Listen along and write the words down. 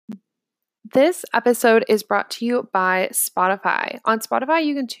This episode is brought to you by Spotify. On Spotify,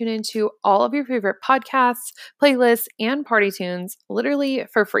 you can tune into all of your favorite podcasts, playlists, and party tunes literally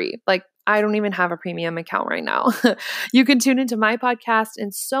for free. Like, I don't even have a premium account right now. You can tune into my podcast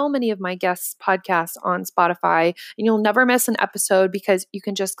and so many of my guests' podcasts on Spotify, and you'll never miss an episode because you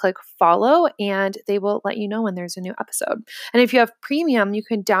can just click follow and they will let you know when there's a new episode. And if you have premium, you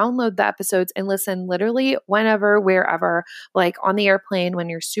can download the episodes and listen literally whenever, wherever, like on the airplane when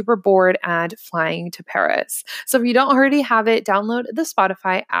you're super bored and flying to Paris. So if you don't already have it, download the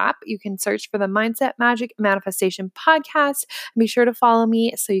Spotify app. You can search for the Mindset, Magic, Manifestation podcast. And be sure to follow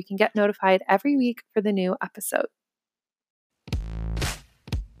me so you can get notified every week for the new episode.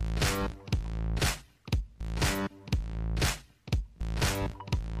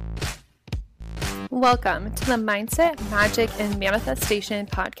 Welcome to the Mindset, Magic, and Manifestation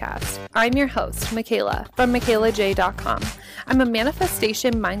podcast. I'm your host, Michaela, from MichaelaJ.com. I'm a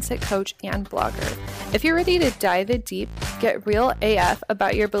manifestation mindset coach and blogger. If you're ready to dive in deep, get real AF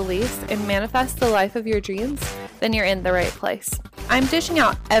about your beliefs, and manifest the life of your dreams, then you're in the right place. I'm dishing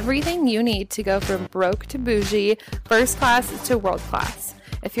out everything you need to go from broke to bougie, first class to world class.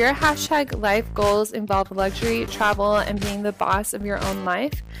 If your hashtag life goals involve luxury, travel, and being the boss of your own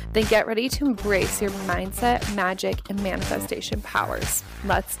life, then get ready to embrace your mindset, magic, and manifestation powers.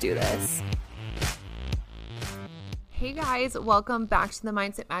 Let's do this. Hey guys, welcome back to the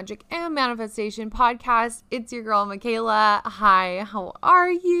Mindset, Magic, and Manifestation podcast. It's your girl, Michaela. Hi, how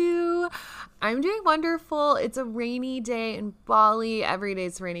are you? I'm doing wonderful. It's a rainy day in Bali. Every day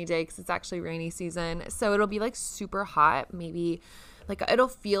is a rainy day because it's actually rainy season. So it'll be like super hot, maybe like it'll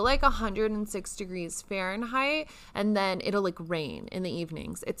feel like 106 degrees Fahrenheit, and then it'll like rain in the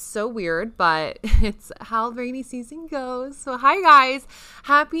evenings. It's so weird, but it's how rainy season goes. So hi guys,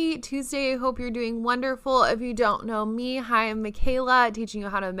 happy Tuesday. I hope you're doing wonderful. If you don't know me, hi, I'm Michaela, teaching you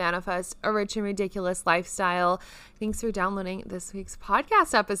how to manifest a rich and ridiculous lifestyle. Thanks for downloading this week's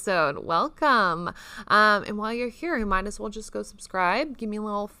podcast episode. Welcome. And while you're here, you might as well just go subscribe. Give me a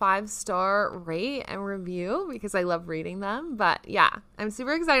little 5-star rate and review because I love reading them. But yeah, I'm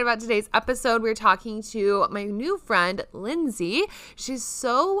super excited about today's episode. We're talking to my new friend, Lindsay. She's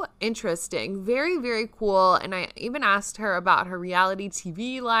so interesting, very, very cool. And I even asked her about her reality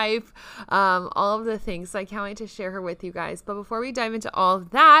TV life, all of the things. So I can't wait to share her with you guys. But before we dive into all of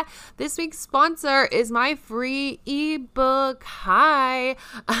that, this week's sponsor is my free ebook. Hi.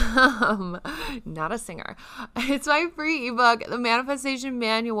 Not a singer. It's my free ebook, The Manifestation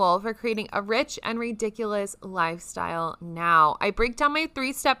Manual for Creating a Rich and Ridiculous Lifestyle Now. I break down my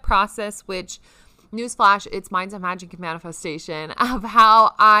 3-step process, which, newsflash, it's Mindset, Magic, and Manifestation, of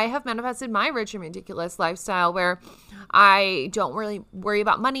how I have manifested my rich and ridiculous lifestyle where I don't really worry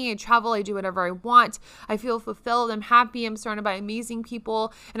about money. I travel. I do whatever I want. I feel fulfilled. I'm happy. I'm surrounded by amazing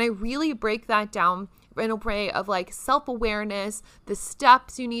people. And I really break that down in a way of like self-awareness, the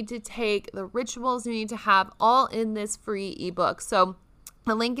steps you need to take, the rituals you need to have, all in this free ebook. So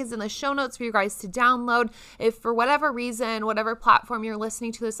the link is in the show notes for you guys to download. If for whatever reason, whatever platform you're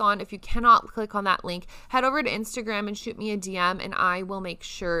listening to this on, if you cannot click on that link, head over to Instagram and shoot me a DM and I will make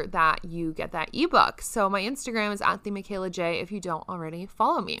sure that you get that ebook. So my Instagram is @MichaelaJ if you don't already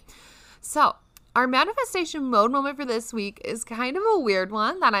follow me. So our manifestation mode moment for this week is kind of a weird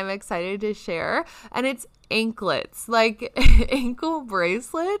one that I'm excited to share, and it's anklets, like ankle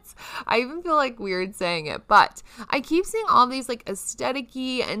bracelets. I even feel like weird saying it, but I keep seeing all these like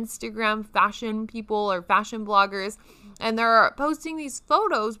aesthetic-y Instagram fashion people or fashion bloggers, and they're posting these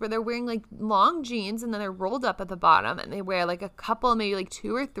photos where they're wearing like long jeans and then they're rolled up at the bottom and they wear like a couple, maybe like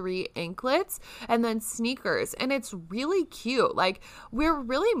 2 or 3 anklets and then sneakers. And it's really cute. Like we're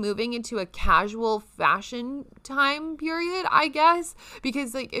really moving into a casual fashion time period, I guess,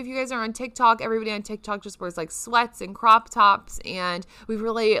 because like if you guys are on TikTok, everybody on TikTok just wears like sweats and crop tops, and we've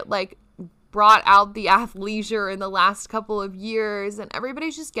really like brought out the athleisure in the last couple of years, and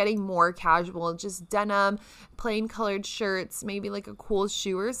everybody's just getting more casual, just denim, plain colored shirts, maybe like a cool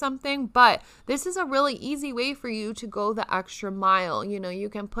shoe or something. But this is a really easy way for you to go the extra mile. You know, you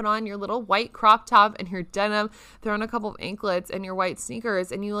can put on your little white crop top and your denim, throw in a couple of anklets and your white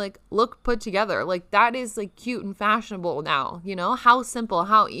sneakers, and you like look put together. Like that is like cute and fashionable now, you know, how simple,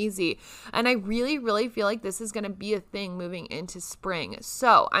 how easy. And I really, really feel like this is going to be a thing moving into spring.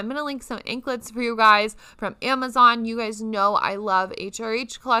 So I'm going to link some anklets for you guys from Amazon. You guys know I love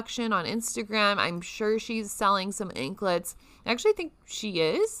HRH Collection on Instagram. I'm sure she's selling some anklets. I actually think she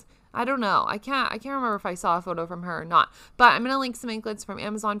is. I don't know. I can't remember if I saw a photo from her or not, but I'm going to link some anklets from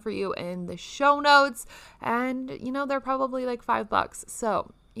Amazon for you in the show notes. And you know, they're probably like $5.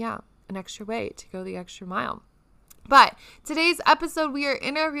 So yeah, an extra way to go the extra mile. But today's episode, we are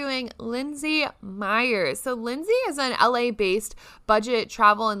interviewing Lindsay Myers. So Lindsay is an LA-based budget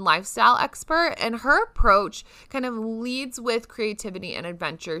travel and lifestyle expert, and her approach kind of leads with creativity and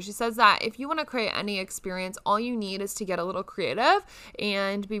adventure. She says that if you want to create any experience, all you need is to get a little creative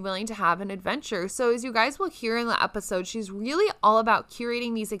and be willing to have an adventure. So as you guys will hear in the episode, she's really all about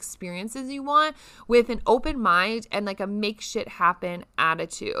curating these experiences you want with an open mind and like a make shit happen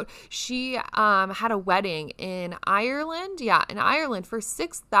attitude. She had a wedding in Ireland. Yeah, in Ireland for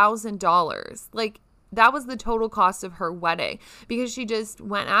 $6,000. Like, that was the total cost of her wedding because she just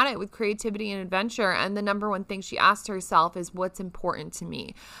went at it with creativity and adventure. And the number one thing she asked herself is, what's important to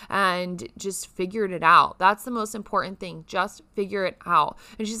me? And just figured it out. That's the most important thing. Just figure it out.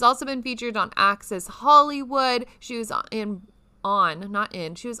 And she's also been featured on Access Hollywood. She was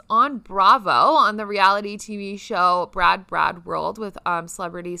she was on Bravo on the reality TV show Brad World with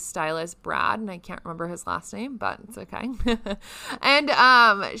celebrity stylist Brad, and I can't remember his last name, but it's okay.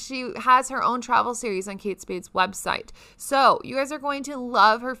 And she has her own travel series on Kate Spade's website. So you guys are going to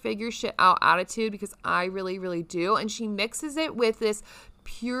love her figure shit out attitude because I really, really do. And she mixes it with this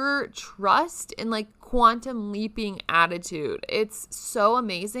pure trust and like quantum leaping attitude. It's so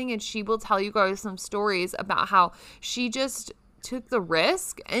amazing, and she will tell you guys some stories about how she just took the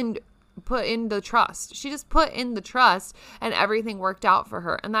risk and put in the trust. She just put in the trust and everything worked out for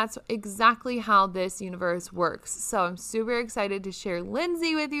her. And that's exactly how this universe works. So I'm super excited to share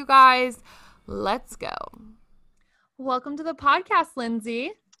Lindsay with you guys. Let's go. Welcome to the podcast,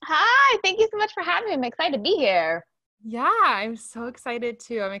 Lindsay. Hi, thank you so much for having me. I'm excited to be here. Yeah, I'm so excited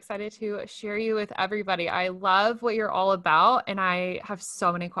too. I'm excited to share you with everybody. I love what you're all about, and I have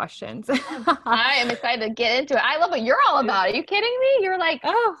so many questions. I am excited to get into it. I love what you're all about. Are you kidding me? You're like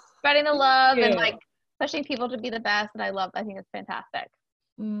spreading the love and like pushing people to be the best, and I think it's fantastic.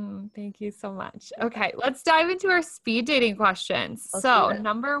 Thank you so much. Okay, let's dive into our speed dating questions. So,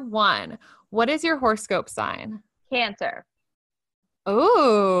 number 1, what is your horoscope sign? Cancer.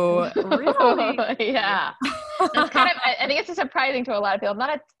 Oh, really? Yeah. It's kind of, I think it's just surprising to a lot of people. I'm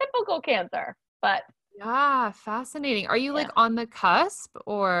not a typical Cancer, but yeah, fascinating. Are you like on the cusp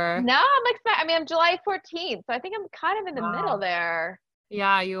or? No, I'm July 14th, so I think I'm kind of in the middle there.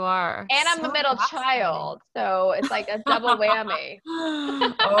 Yeah, you are. And I'm the middle child, so it's like a double whammy.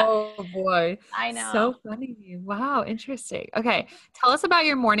 Oh boy. I know. So funny. Wow, interesting. Okay, tell us about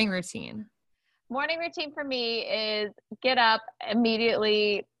your morning routine. Morning routine for me is get up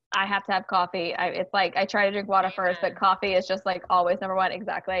immediately. I have to have coffee. It's like I try to drink water first, but coffee is just like always number one.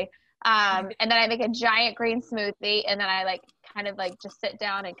 Exactly. And then I make a giant green smoothie, and then I like kind of like just sit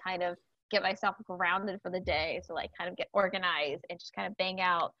down and kind of get myself grounded for the day. So like kind of get organized and just kind of bang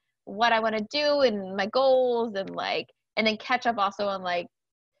out what I want to do and my goals and then catch up also on like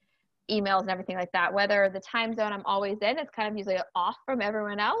emails and everything like that. Whether the time zone I'm always in, it's kind of usually off from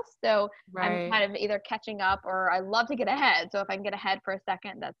everyone else. So I'm kind of either catching up or I love to get ahead. So if I can get ahead for a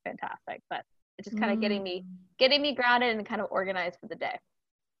second, that's fantastic. But it's just kind of getting me grounded and kind of organized for the day.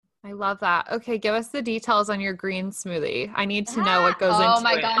 I love that. Okay, give us the details on your green smoothie. I need to know what goes into it. Oh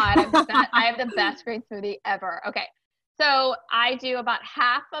my God. I have the best green smoothie ever. Okay. So I do about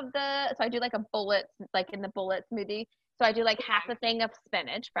half of so I do like a bullet, like in the bullet smoothie. So I do like half a thing of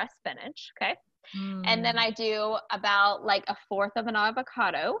spinach, fresh spinach. Okay. And then I do about like a fourth of an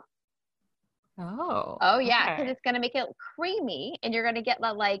avocado. Oh yeah. Cause it's going to make it creamy, and you're going to get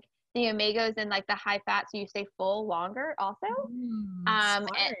like the omegas and like the high fat. So you stay full longer also. And,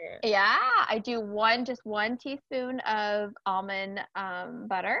 yeah, I do one teaspoon of almond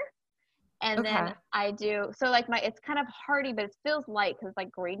butter. And then I do, so like it's kind of hearty, but it feels light because it's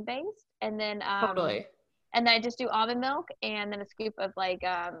like grain based. And then, totally. And then I just do almond milk and then a scoop of like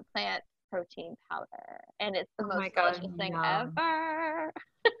plant protein powder. And it's the most delicious thing ever.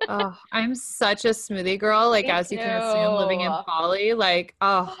 Oh, I'm such a smoothie girl. Like, as you can assume, living in Bali, like,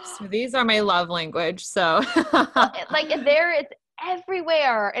 smoothies are my love language. So it's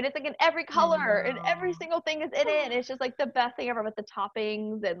everywhere, and it's like in every color, and every single thing is in it. It's just like the best thing ever with the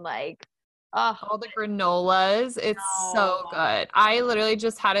toppings and like all the granolas. It's so good. I literally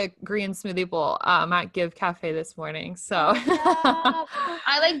just had a green smoothie bowl at Give Cafe this morning. So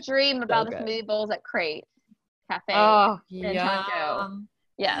I like dream about the smoothie bowls at Crate Cafe in Toronto.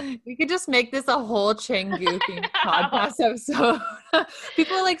 Yeah. We could just make this a whole Changu podcast episode.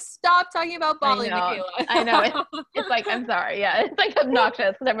 People are like, stop talking about Bali, Michaela. I know. It's like, I'm sorry. Yeah. It's like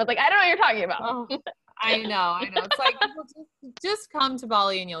obnoxious because everyone's like, I don't know what you're talking about. I know. It's like, just come to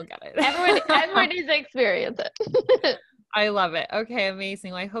Bali and you'll get it. Everyone needs to experience it. I love it. Okay,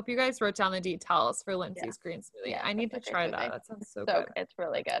 amazing. Well, I hope you guys wrote down the details for Lindsay's green smoothie. I need to try that. That sounds so good. It's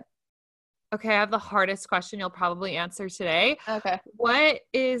really good. Okay, I have the hardest question you'll probably answer today. Okay. What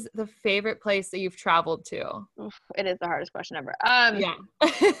is the favorite place that you've traveled to? Oof, it is the hardest question ever. Yeah.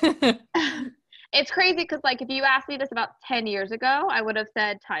 It's crazy because like if you asked me this about 10 years ago, I would have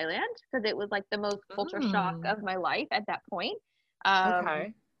said Thailand because it was like the most culture shock Mm, of my life at that point. Um,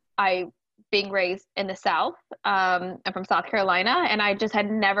 okay. I being raised in the South, I'm from South Carolina, and I just had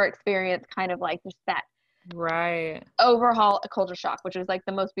never experienced kind of like just that Right. overhaul a culture shock, which was like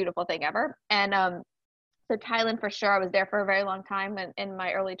the most beautiful thing ever. And so Thailand for sure. I was there for a very long time in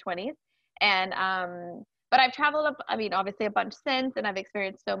my early 20s. And but I've traveled up, I mean, obviously a bunch since, and I've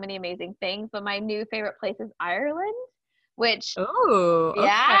experienced so many amazing things. But my new favorite place is Ireland, which Oh, okay.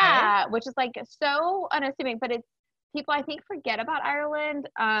 yeah, which is like so unassuming, but it's people I think forget about Ireland.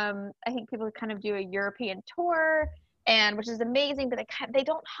 I think people kind of do a European tour, and which is amazing, but they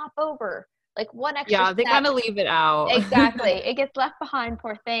don't hop over like one extra Yeah, they step. kind of leave it out. Exactly. It gets left behind,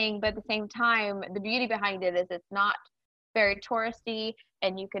 poor thing. But at the same time, the beauty behind it is it's not very touristy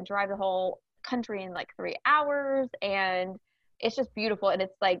and you can drive the whole country in like 3 hours and it's just beautiful. And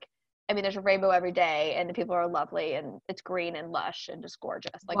it's like, I mean, there's a rainbow every day and the people are lovely and it's green and lush and just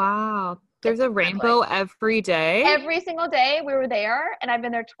gorgeous. Like Wow. it's There's a my place. rainbow every day? Every single day we were there and I've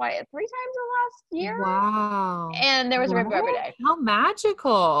been there 3 times the last year Wow. and there was a rainbow every What? day. How It's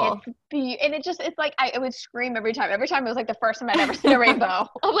magical. and it just it's like I would scream every time. Every time it was like the first time I'd ever seen a rainbow.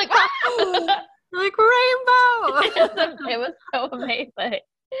 I'm like, ah! Like rainbow. It was so amazing. I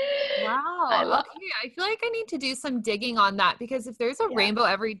Wow. love Okay. I feel like I need to do some digging on that because if there's a yeah. rainbow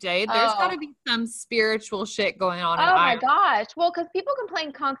every day, there's got Oh. to be some spiritual shit going on in Oh my Ireland. gosh. Well, because people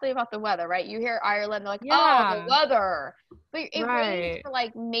complain constantly about the weather, right? You hear Ireland, they're like, oh, the Yeah. weather. But it rains Right. for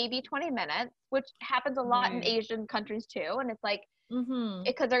like maybe 20 minutes, which happens a lot in Right. Asian countries too. And it's like, Mm-hmm.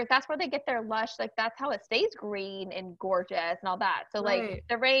 because that's where they get their lush, like that's how it stays green and gorgeous and all that. So, like, Right.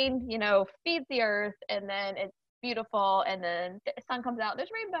 the rain, feeds the earth and then it's beautiful. And then the sun comes out, there's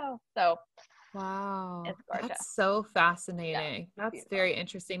rainbow. So, Wow. it's gorgeous. That's so Yeah, fascinating. it's That's beautiful. very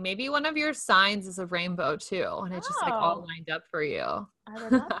interesting. Maybe one of your signs is a rainbow too, and it's just like all Oh, lined up for you. I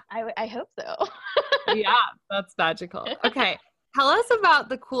would love, I hope so. Yeah, that's magical. Okay. Tell us about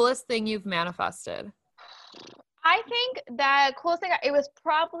the coolest thing you've manifested. I think that coolest thing, it was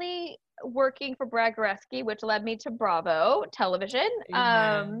probably working for Brad Goreski, which led me to Bravo Television.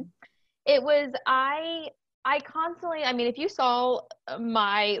 Amen. It was, I constantly, I mean, if you saw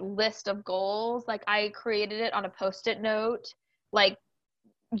my list of goals, like I created it on a post-it note, like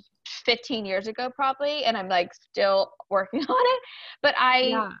 15 years ago probably, and I'm like still working on it. But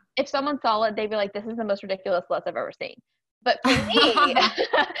Yeah. if someone saw it, they'd be like, this is the most ridiculous list I've ever seen. But for me,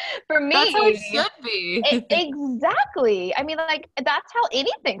 for That's how it me, should be. exactly. I mean, like that's how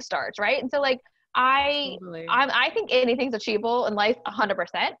anything starts, right? And so, like, I, Totally. I think anything's achievable in life,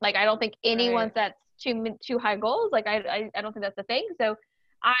 100%. Like, I don't think anyone Right. sets too high goals. Like, I don't think that's the thing. So,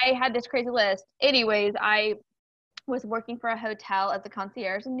 I had this crazy list. Anyways, I was working for a hotel as a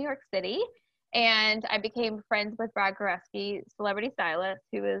concierge in New York City, and I became friends with Brad Goreski, celebrity stylist,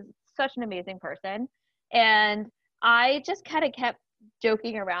 who is such an amazing person. And I just kind of kept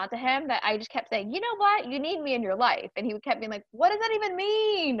joking around to him that I just kept saying, you know what, you need me in your life, and he would kept being like, what does that even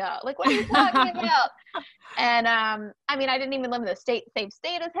mean? Like, what are you talking about? And I mean, I didn't even live in the same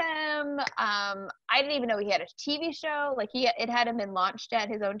state as him. I didn't even know he had a TV show. Like it had him been launched at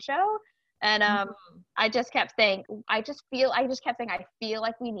his own show. And Mhm. I just kept saying, I just kept saying, I feel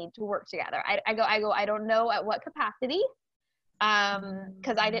like we need to work together. I don't know at what capacity,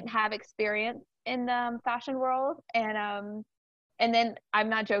 because I Mhm. didn't have experience in the fashion world. And then I'm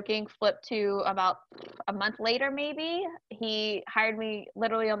not joking, flipped to about a month later, maybe he hired me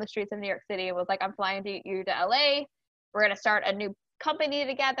literally on the streets of New York City and was like, I'm flying you to LA. We're going to start a new company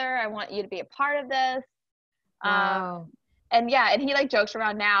together. I want you to be a part of this. Um, Wow. and yeah, and he like jokes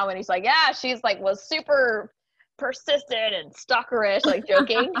around now and he's like, yeah, she's like was super persistent and stalkerish, like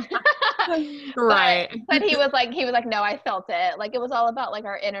joking. but Right. he was like, no, I felt it. Like it was all about like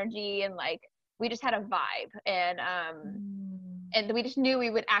our energy and like we just had a vibe. Mm. And we just knew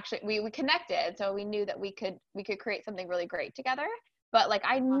we connected, so we knew that we could create something really great together. But like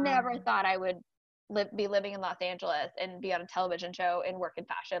I never Wow. thought I would be living in Los Angeles and be on a television show and work in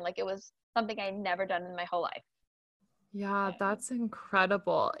fashion. Like it was something I'd never done in my whole life. Yeah, that's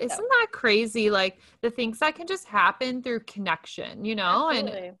incredible. Isn't So that crazy? Like the things that can just happen through connection, and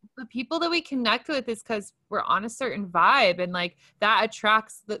absolutely. the people that we connect with is because we're on a certain vibe and like that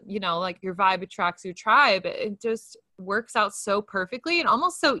attracts like your vibe attracts your tribe. It just works out so perfectly and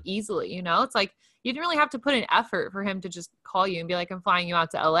almost so easily, It's like you didn't really have to put an effort for him to just call you and be like, I'm flying you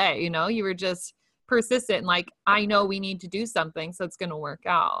out to LA, you were just persistent and like, I know we need to do something, so it's going to work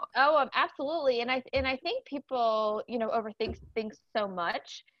out. Oh, absolutely. And I think people, overthink things so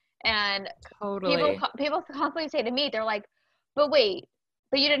much. And Totally. people constantly say to me, they're like, but wait,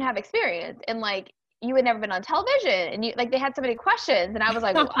 but you didn't have experience, and like you had never been on television, and you, like, they had so many questions, and I was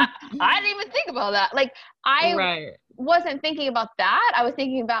like, well, I didn't even think about that. Like, I Right. wasn't thinking about that. I was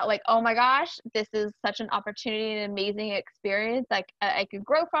thinking about like, oh my gosh, this is such an opportunity and amazing experience like I could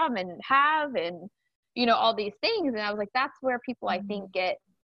grow from and have, and all these things. And I was like, that's where people I think get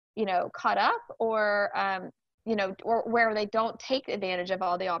caught up, or where they don't take advantage of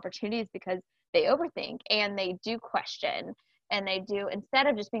all the opportunities because they overthink and they do question, and they do, instead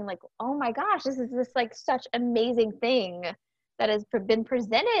of just being like, oh my gosh, this is this like such amazing thing that has been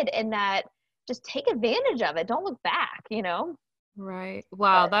presented, and that just take advantage of it. Don't look back. Right.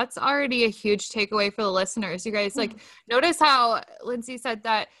 Wow. But That's already a huge takeaway for the listeners. You guys, like, notice how Lindsay said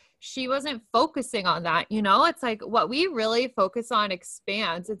that she wasn't focusing on that. It's like what we really focus on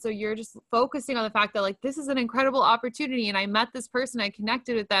expands. And so you're just focusing on the fact that like, this is an incredible opportunity. And I met this person, I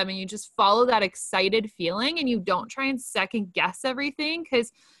connected with them, and you just follow that excited feeling and you don't try and second guess everything.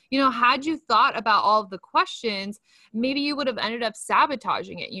 Cause had you thought about all of the questions, maybe you would have ended up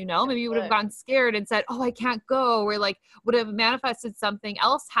sabotaging it, maybe you would have gotten scared and said, oh, I can't go, or like would have manifested something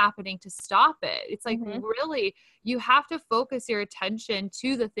else happening to stop it. It's like, really, you have to focus your attention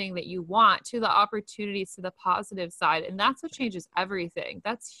to the thing that you want, to the opportunities, to the positive side. And that's what changes everything.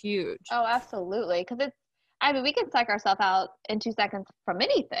 That's huge. Oh, absolutely. Because we can psych ourselves out in 2 seconds from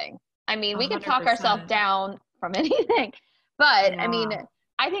anything. We can talk ourselves 100%. down from anything. But Yeah.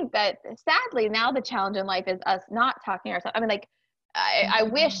 I think that sadly now the challenge in life is us not talking ourselves. I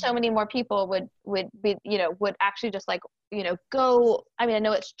wish so many more people would be, would actually just like, go. I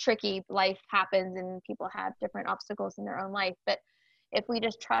know it's tricky. Life happens and people have different obstacles in their own life. But if we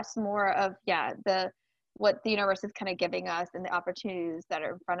just trust more of, what the universe is kind of giving us and the opportunities that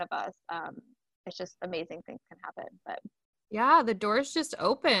are in front of us, it's just amazing things can happen. But Yeah, the doors just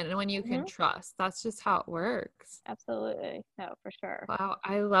open and when you can trust. That's just how it works. absolutely. No, for sure. Wow,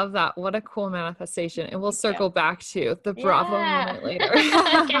 I love that. What a cool manifestation. And we'll Thank you. circle back to the Bravo Yeah. moment later.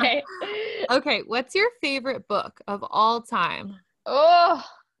 Okay. Okay, what's your favorite book of all time? Oh,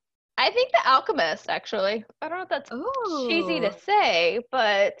 I think The Alchemist, actually. I don't know if that's cheesy to Oh, say,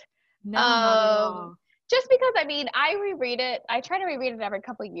 but no, not at um, all. just because I reread it. I try to reread it every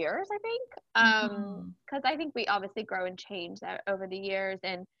couple of years, I think. Mhm. Because I think we obviously grow and change that over the years,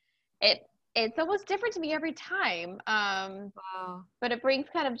 and it it's almost different to me every time. Wow. But it brings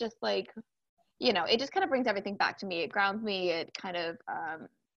kind of just like, it just kind of brings everything back to me. It grounds me. It kind of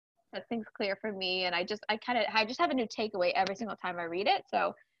sets things clear for me, and I just have a new takeaway every single time I read it.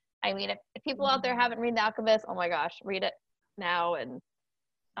 So, if people out there haven't read The Alchemist, oh my gosh, read it now, and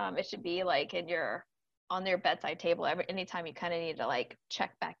it should be like on your bedside table anytime you kind of need to like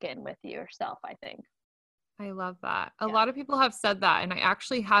check back in with yourself, I think. I love that. A Yeah. lot of people have said that, and I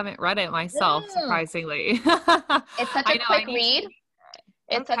actually haven't read it myself, Mm. surprisingly. It's such a I know I quick need to read. read it.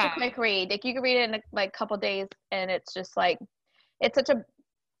 It's such a Okay. quick read. Like, you can read it in like couple days, and it's just like it's such a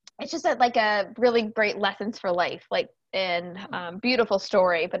it's just like a really great lessons for life, like, and beautiful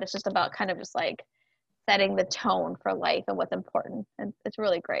story. But it's just about kind of just like setting the tone for life and what's important, and it's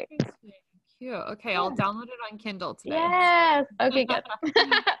really great. Interesting. Cute. Okay, I'll Yeah. download it on Kindle today. Yes. Okay, good.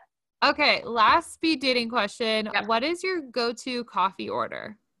 Okay, last speed dating question. Yep. What is your go-to coffee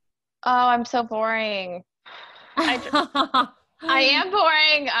order? Oh, I'm so boring. I am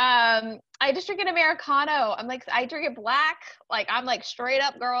boring. I just drink an Americano. I drink it black. Like, I'm like straight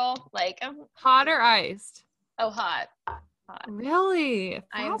up girl. Like, Hot or iced? oh, hot. Hot. Really?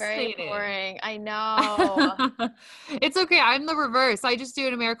 I am very Fascinating. boring. I know. It's okay. I'm the reverse. I just do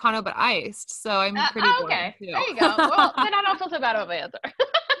an Americano but iced, so I'm pretty boring Okay. too. There you go. Well, then I don't feel so bad about my answer.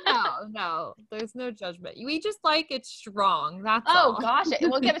 No, there's no judgment. We just like it strong. That's Oh all. gosh, it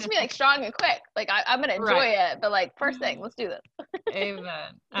will give it to me like strong and quick. Like, I'm gonna enjoy Right. it, but like, first thing, let's do this.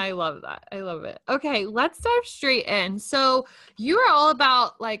 Amen. I love that. I love it. Okay, let's dive straight in. So, you are all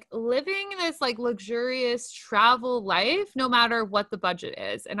about like living this like luxurious travel life, no matter what the budget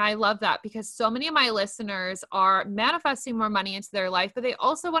is. And I love that because so many of my listeners are manifesting more money into their life, but they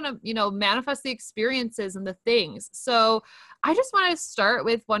also want to, manifest the experiences and the things. So, I just want to start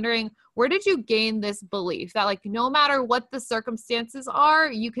with wondering, where did you gain this belief that like no matter what the circumstances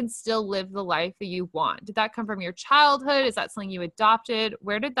are, you can still live the life that you want? Did that come from your childhood? Is that something you adopted?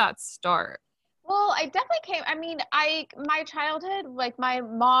 Where did that start? Well, I definitely came. My childhood, like, my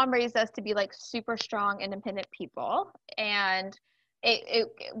mom raised us to be like super strong, independent people, and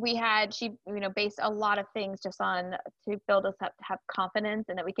she, based a lot of things just on to build us up to have confidence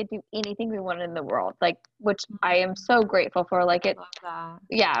and that we could do anything we wanted in the world, like, which I am so grateful for. Like I it, love that.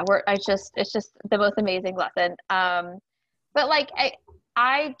 yeah, it's just the most amazing lesson. But like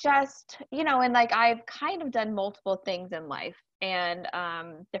I just, and like I've kind of done multiple things in life and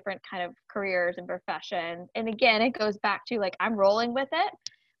different kind of careers and professions. And again, it goes back to like I'm rolling with it.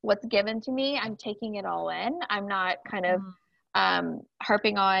 What's given to me, I'm taking it all in. I'm not kind of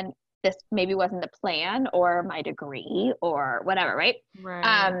harping on this maybe wasn't the plan or my degree or whatever, right?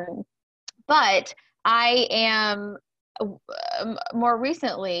 Right. But I am more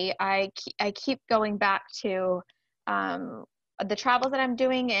recently, I keep going back to um, the travels that I'm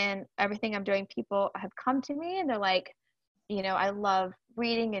doing and everything I'm doing. People have come to me and they're like, I love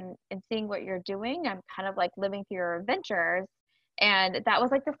reading and seeing what you're doing. I'm kind of like living through your adventures. And that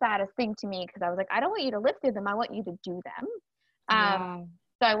was like the saddest thing to me because I was like, I don't want you to live through them. I want you to do them. Yeah.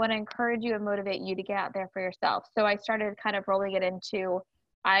 So I want to encourage you and motivate you to get out there for yourself. So I started kind of rolling it into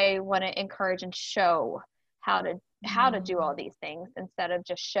I want to encourage and show how to do all these things instead of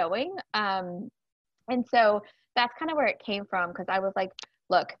just showing. And so that's kind of where it came from because I was like,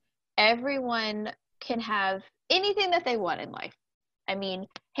 look, everyone can have anything that they want in life. I mean,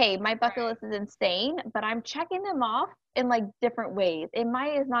 hey, my bucket list is insane, but I'm checking them off in like different ways. It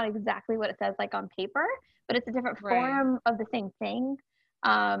might is not exactly what it says like on paper, but it's a different Right. form of the same thing.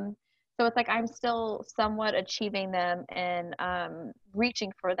 Um, so it's like I'm still somewhat achieving them and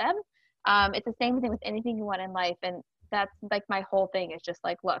reaching for them. It's the same thing with anything you want in life, and that's like my whole thing is just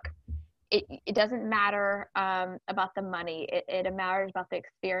like, look, it doesn't matter about the money. It matters about the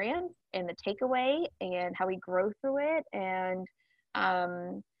experience and the takeaway and how we grow through it. And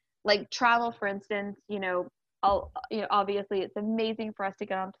like travel, for instance, obviously it's amazing for us to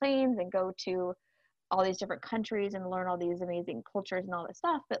get on planes and go to all these different countries and learn all these amazing cultures and all this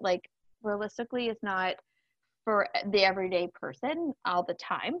stuff. But like realistically, it's not for the everyday person all the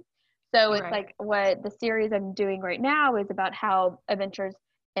time. So it's Right. like what the series I'm doing right now is about how adventures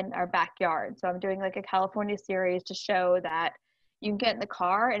in our backyard. So I'm doing like a California series to show that you can get in the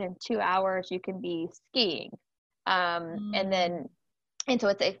car and in 2 hours you can be skiing. And Mm. then, and so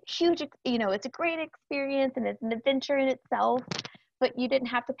it's a huge, it's a great experience and it's an adventure in itself, but you didn't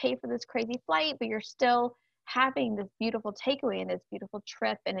have to pay for this crazy flight, but you're still having this beautiful takeaway and this beautiful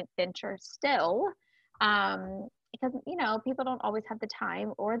trip and adventure still. Because, people don't always have the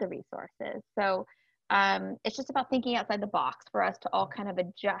time or the resources. So it's just about thinking outside the box for us to all kind of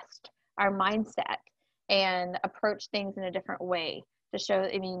adjust our mindset and approach things in a different way to show,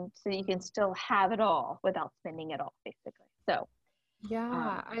 I mean, so you can still have it all without spending it all, basically. So,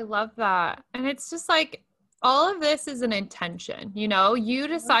 Yeah, I love that. And it's just like all of this is an intention, you know, you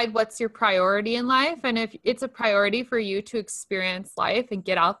decide what's your priority in life. And if it's a priority for you to experience life and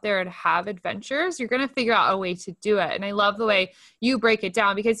get out there and have adventures, you're going to figure out a way to do it. And I love the way you break it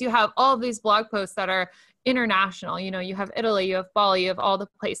down because you have all of these blog posts that are international. You know, you have Italy, you have Bali, you have all the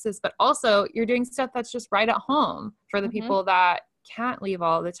places, but also you're doing stuff that's just right at home for the mm-hmm. people that can't leave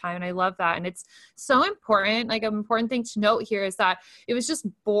all the time. And I love that. And it's so important. Like an important thing to note here is that it was just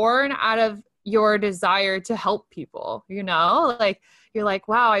born out of your desire to help people, you know, like you're like,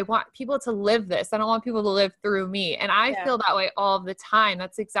 wow, I want people to live this. I don't want people to live through me. And I Yeah. feel that way all the time.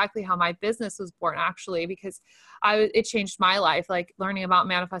 That's exactly how my business was born, actually, because it changed my life, like learning about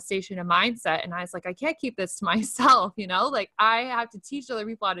manifestation and mindset. And I was like, I can't keep this to myself, you know, like I have to teach other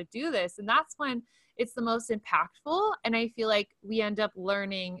people how to do this. And that's when it's the most impactful. And I feel like we end up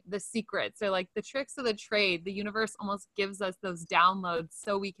learning the secrets or like the tricks of the trade. The universe almost gives us those downloads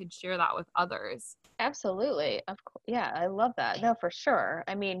so we can share that with others. Absolutely. Of course. Yeah, I love that. No, for sure.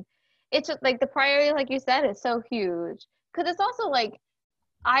 I mean, it's just like the priority, like you said, is so huge. Because it's also like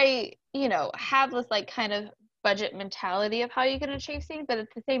I, have this like kind of budget mentality of how you can achieve things, but at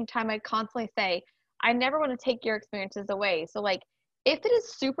the same time, I constantly say, I never want to take your experiences away. So like, if it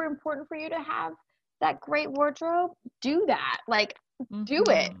is super important for you to have that great wardrobe, do that. Like, do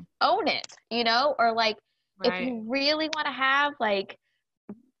it, Mm-hmm. own it, or like, if Right. you really want to have like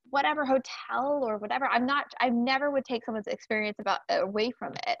whatever hotel or whatever, I never would take someone's experience about away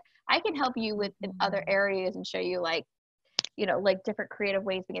from it. I can help you with in other Mm-hmm. areas and show you like, like different creative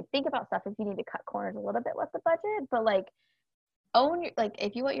ways we can think about stuff if you need to cut corners a little bit with the budget, but like own your, like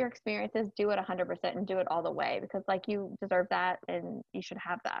if you want your experiences, do it 100% and do it all the way because like you deserve that and you should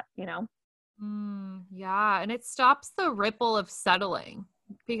have that. Yeah. And it stops the ripple of settling.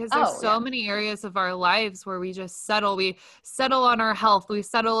 because there's Oh, so yeah. many areas of our lives where we just settle. We settle on our health. We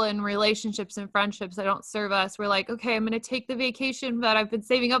settle in relationships and friendships that don't serve us. We're like, okay, I'm going to take the vacation that I've been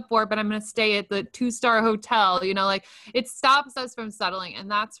saving up for, but I'm going to stay at the 2-star hotel, like it stops us from settling. And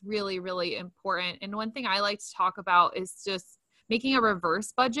that's really, really important. And one thing I like to talk about is just making a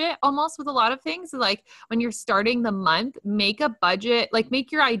reverse budget almost with a lot of things. Like when you're starting the month, make a budget, like make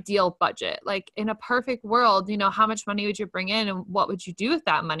your ideal budget. Like in a perfect world, how much money would you bring in and what would you do with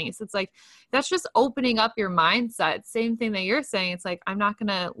that money? So it's like, that's just opening up your mindset. Same thing that you're saying. It's like, I'm not going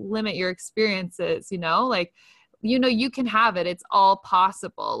to limit your experiences, like, you can have it. It's all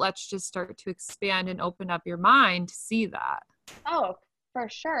possible. Let's just start to expand and open up your mind to see that. Oh, for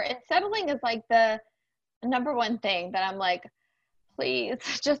sure. And settling is like the number one thing that I'm like, please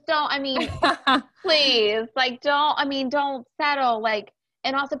just don't, please, like, don't settle. Like,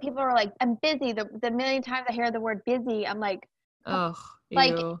 and also people are like, I'm busy. The million times I hear the word busy, I'm like, Oh,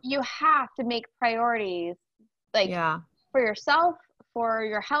 like, you. you have to make priorities, like, Yeah. for yourself, for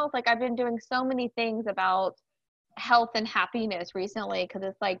your health. Like, I've been doing so many things about health and happiness recently, because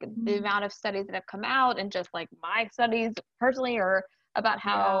it's like the amount of studies that have come out, and just like my studies personally are about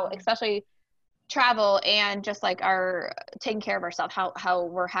how, Yeah. especially travel and just like our taking care of ourselves, how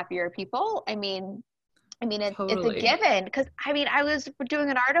we're happier people. It's a Totally. given, because I was doing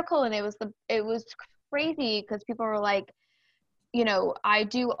an article, and it was crazy, because people were like, I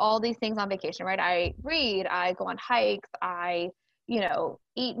do all these things on vacation, right? I read, I go on hikes, I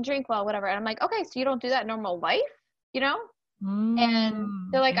eat and drink well, whatever. And I'm like, okay, so you don't do that in normal life, you know? And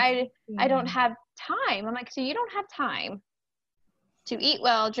they're like, I don't Interesting. have time. I'm like, so you don't have time to eat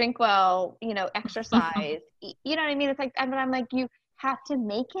well, drink well, exercise, you know what I mean? It's like, I'm like, you have to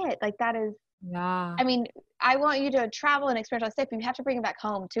make it. Like, that is, Yeah. I mean, I want you to travel and experience all stuff, but you have to bring it back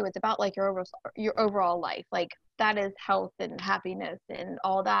home too. It's about like your overall life. Like, that is health and happiness and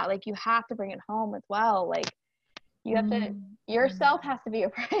all that. Like, you have to bring it home as well. Like, you have to, Mm. yourself has to be a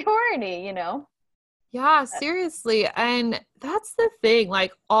priority. Yeah, seriously. And that's the thing.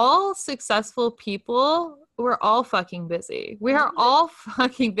 Like all successful people, we're all fucking busy. We are Mm-hmm. all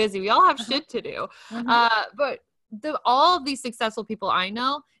fucking busy. We all have Uh-huh. shit to do. Mm-hmm. But all of these successful people I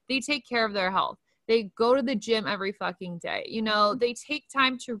know, they take care of their health. They go to the gym every fucking day. Mm-hmm. They take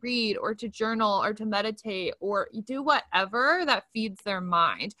time to read or to journal or to meditate or do whatever that feeds their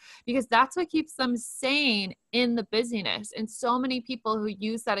mind, because that's what keeps them sane in the busyness. And so many people who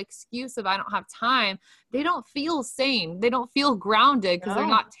use that excuse of I don't have time, they don't feel sane. They don't feel grounded because they're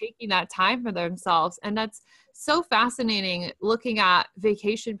No. not taking that time for themselves. And that's so fascinating looking at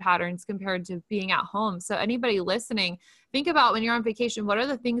vacation patterns compared to being at home. So anybody listening, think about when you're on vacation, what are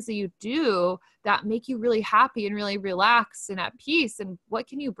the things that you do that make you really happy and really relaxed and at peace? And what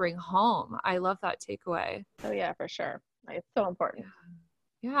can you bring home? I love that takeaway. Oh yeah, for sure. Like, it's so important.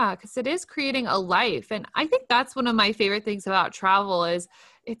 Yeah, because it is creating a life. And I think that's one of my favorite things about travel is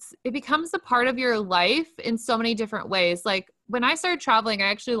it becomes a part of your life in so many different ways. Like when I started traveling, I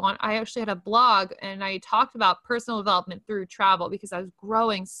actually had a blog and I talked about personal development through travel because I was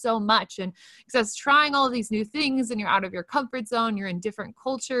growing so much, and because I was trying all of these new things, and you're out of your comfort zone, you're in different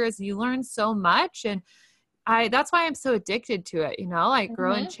cultures, you learn so much. And that's why I'm so addicted to it, like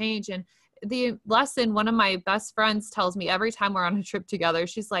grow and Mm-hmm. change. And the lesson one of my best friends tells me every time we're on a trip together,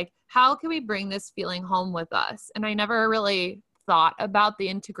 she's like, how can we bring this feeling home with us? And I never really thought about the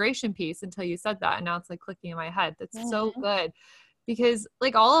integration piece until you said that. And now it's like clicking in my head. That's so Mm-hmm. good, because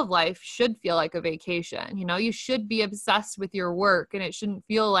like all of life should feel like a vacation. You should be obsessed with your work and it shouldn't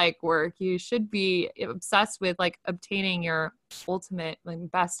feel like work. You should be obsessed with like obtaining your ultimate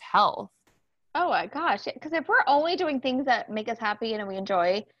like best health. Oh my gosh. Because if we're only doing things that make us happy and we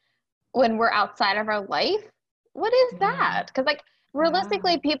enjoy when we're outside of our life, what is Yeah. that? Because, like, Yeah.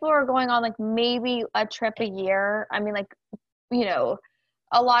 realistically, people are going on like maybe a trip a year. Like, you know,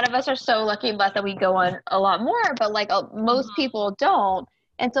 a lot of us are so lucky and blessed that we go on a lot more, but like most Mhm. people don't.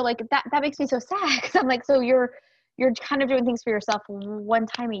 And so, like, that makes me so sad, because I'm like, so you're kind of doing things for yourself one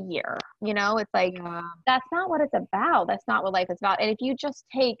time a year. It's like, Yeah. that's not what it's about. That's not what life is about. And if you just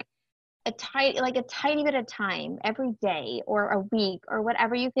take a tiny bit of time every day or a week or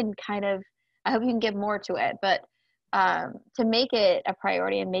whatever you can kind of, I hope you can give more to it, but to make it a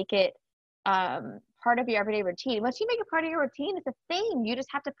priority and make it part of your everyday routine. Once you make it part of your routine, it's a thing. You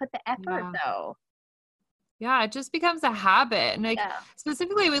just have to put the effort Yeah. though. Yeah, it just becomes a habit. And like Yeah.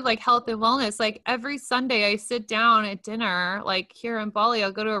 specifically with like health and wellness, like every Sunday I sit down at dinner, like here in Bali,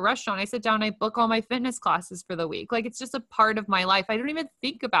 I'll go to a restaurant, I sit down, I book all my fitness classes for the week. Like it's just a part of my life. I don't even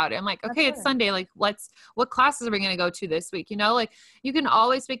think about it. I'm like, okay, it's Absolutely. Sunday. Like what classes are we going to go to this week? You know, like you can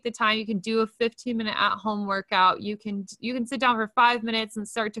always make the time. You can do a 15-minute at home workout. You can sit down for 5 minutes and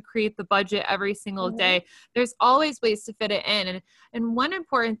start to create the budget every single Mm-hmm. day. There's always ways to fit it in. And one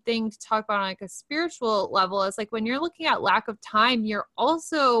important thing to talk about on like a spiritual level is like when you're looking at lack of time, you're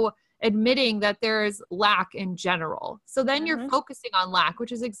also admitting that there is lack in general. So then you're Mm-hmm. focusing on lack,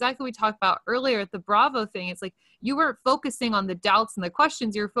 which is exactly what we talked about earlier at the Bravo thing. It's like you weren't focusing on the doubts and the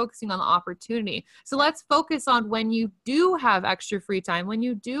questions, you're focusing on the opportunity. So let's focus on when you do have extra free time, when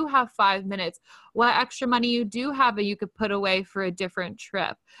you do have 5 minutes, what extra money you do have that you could put away for a different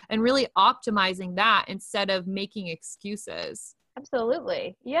trip, and really optimizing that instead of making excuses.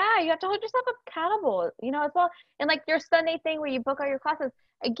 Absolutely. Yeah, you have to hold yourself accountable, as well. And like your Sunday thing where you book all your classes,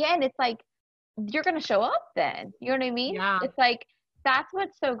 again, it's like you're going to show up then. You know what I mean? Yeah. It's like that's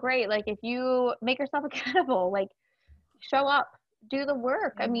what's so great. Like if you make yourself accountable, like show up, do the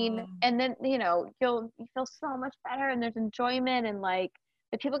work. I mean, Mhm. and then, you feel so much better and there's enjoyment and like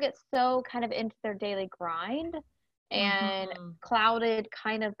the people get so kind of into their daily grind and Mhm. clouded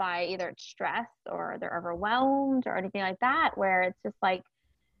kind of by either it's stress or they're overwhelmed or anything like that, where it's just like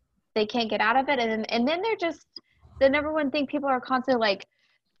they can't get out of it. And then they're just the number one thing people are constantly like,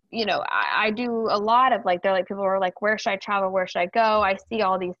 I do a lot of like, they're like, people are like, where should I travel? Where should I go? I see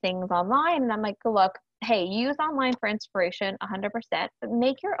all these things online. And I'm like, look, hey, use online for inspiration 100%, but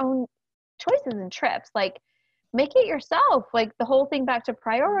make your own choices and trips. Like, make it yourself. Like, the whole thing back to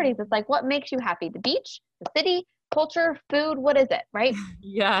priorities. It's like, what makes you happy? The beach, the city, culture, food, what is it? Right? We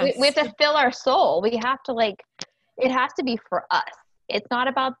have Yes. to fill our soul. We have to like, it has to be for us. It's not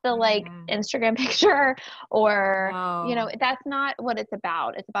about the like Amen. Instagram picture or, No. that's not what it's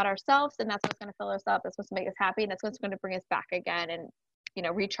about. It's about ourselves, and that's what's going to fill us up. That's what's going to make us happy, and that's what's going to bring us back again and,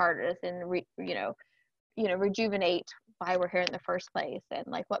 recharge us and, rejuvenate why we're here in the first place and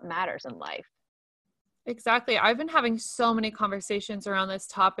like what matters in life. Exactly. I've been having so many conversations around this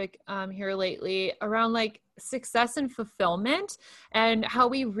topic here lately around like success and fulfillment, and how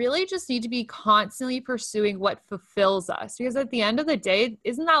we really just need to be constantly pursuing what fulfills us. Because at the end of the day,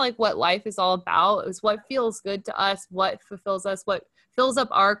 isn't that like what life is all about? Is what feels good to us, what fulfills us, what fills up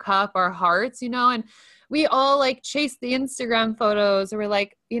our cup, our hearts, And we all like chase the Instagram photos, or we're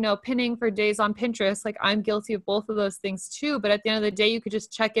like, pinning for days on Pinterest. Like I'm guilty of both of those things too. But at the end of the day, you could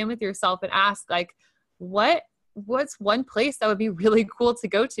just check in with yourself and ask like, what's one place that would be really cool to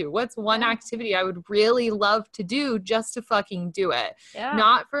go to? What's one Yeah. activity I would really love to do just to fucking do it? Yeah.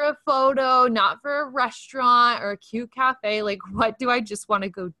 Not for a photo, not for a restaurant or a cute cafe. Like, what do I just want to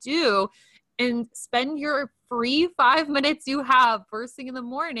go do? And spend your free 5 minutes you have first thing in the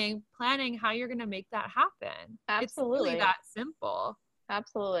morning planning how you're going to make that happen. It's really Absolutely. that simple.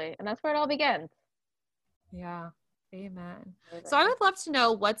 Absolutely. And that's where it all begins. Yeah. Amen. So I Amazing. would love to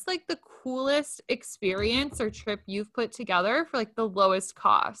know what's like the coolest experience or trip you've put together for like the lowest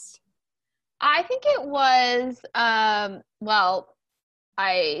cost. I think it was, well,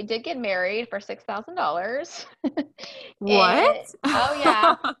 I did get married for $6,000. What? And oh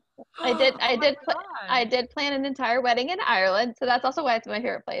yeah, I did Oh I my did pl- God. I did plan an entire wedding in Ireland. So that's also why it's my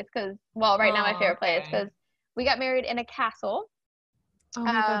favorite place cuz well, right now my Oh, favorite place okay. cuz we got married in a castle. Oh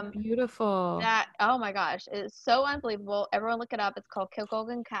my God, Um beautiful. that oh my gosh, it's so unbelievable. Everyone look it up. It's called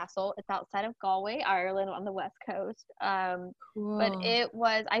Kilcolgan Castle. It's outside of Galway, Ireland on the west coast. But Cool.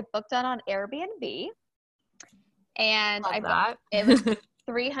 I booked it on Airbnb and Love that. it was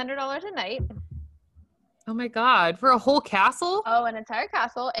 $300 a night. Oh my God, for a whole castle? Oh, an entire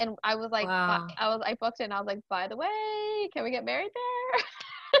castle, and I was like, Wow. I booked it, and I was like, by the way, can we get married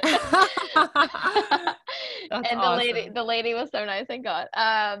there? That's And awesome. the lady was so nice, thank God.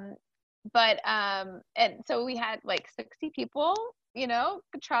 And so we had like 60 people,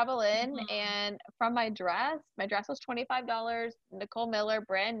 could travel in, Mhm. and from my dress was $25. Nicole Miller,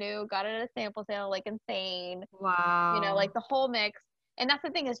 brand new, got it at a sample sale, like insane. Like Wow. the whole mix. And that's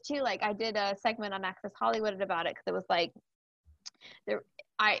the thing is too, like I did a segment on Access Hollywood about it because it was like there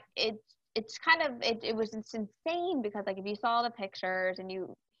I it's kind of it's insane because like if you saw the pictures and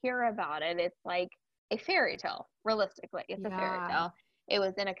you hear about it, it's like a fairy tale. Realistically, it's a fairy Yeah. tale. It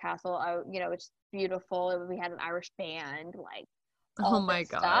was in a castle. It's beautiful. We had an Irish band, like Oh all my this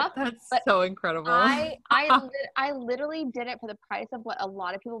God, stuff. that's But so incredible. I literally did it for the price of what a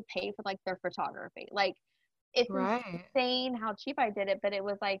lot of people pay for like their photography. Like it's Right. insane how cheap I did it, but it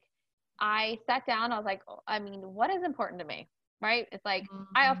was like I sat down, I was like, I mean, what is important to me? Right? It's like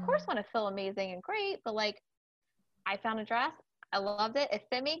I of course Mhm. want to feel amazing and great, but like I found a dress. I loved it. It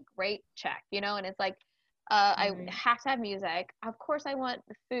fit me. Great, check. And it's like, I Right. have to have music. Of course, I want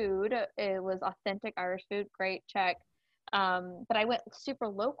food. It was authentic Irish food. Great, check. But I went super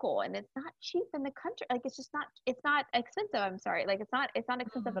local, and it's not cheap in the country. Like, it's just not. It's not expensive. I'm sorry. Like, it's not. It's not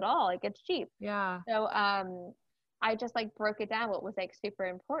expensive Mhm. at all. Like, it's cheap. Yeah. So, I just like broke it down what was like super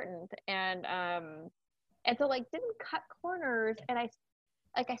important, and so like didn't cut corners, and I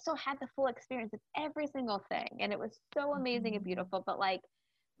still had the full experience of every single thing, and it was so amazing and Mhm. beautiful. But like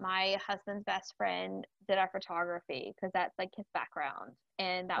my husband's best friend did our photography because that's like his background,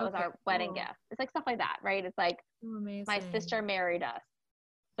 and that was Okay, our wedding cool. gift. It's like stuff like that, right? It's like Oh, my amazing. sister married us,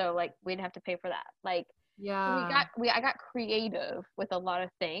 so like we didn't have to pay for that. Like Yeah. I got creative with a lot of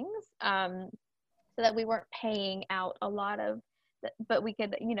things, so that we weren't paying out a lot of, but we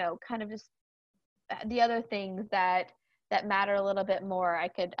could kind of just the other things that matter a little bit more. I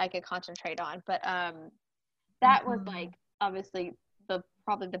could concentrate on, but that was like Mhm. obviously the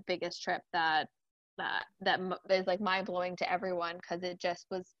probably the biggest trip that is like mind blowing to everyone because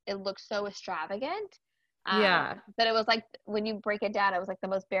it looked so extravagant. Yeah. But it was like when you break it down, it was like the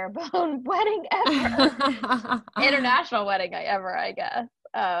most bare bone wedding ever, international wedding I guess.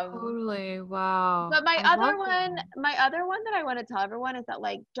 Totally. Wow. But I love that. my other one that I want to tell everyone is that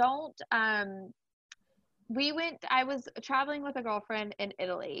like don't I was traveling with a girlfriend in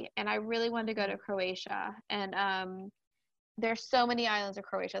Italy, and I really wanted to go to Croatia, and there's so many islands of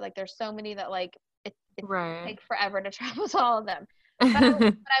Croatia, like there's so many that like it Right. take forever to travel to all of them, but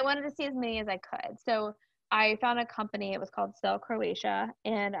I wanted to see as many as I could. So I found a company. It was called Sail Croatia,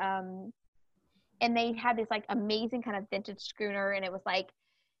 and they had this like amazing kind of vintage schooner, and it was like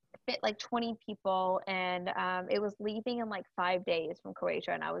fit like 20 people, and it was leaving in like 5 days from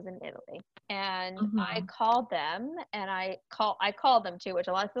Croatia, and I was in Italy, and I Mhm. called them, and I called them too, which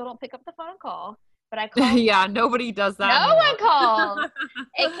a lot of people don't pick up the phone and call, but I called Yeah, nobody does them. that No anymore. one called.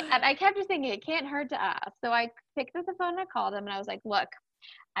 And I kept just thinking it can't hurt to ask, so I picked up the phone and I called them, and I was like, look,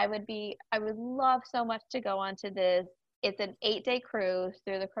 I would love so much to go on to this. It's an 8-day cruise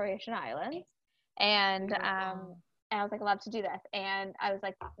through the Croatian islands, and Beautiful. I was like, love to do this. And I was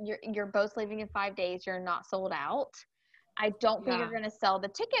like, your boat's leaving in 5 days. You're not sold out. I don't think you're Yeah. gonna sell the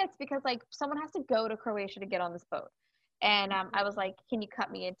tickets because like someone has to go to Croatia to get on this boat. And I was like, can you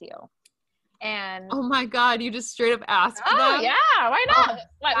cut me a deal? And Oh my God, you just straight up asked oh them? yeah, why Oh, not?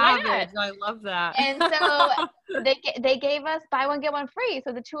 Why not? savage. I love that. And so they gave us buy one get one free.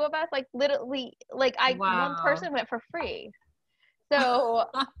 So the two of us like literally like I one Wow. person went for free. So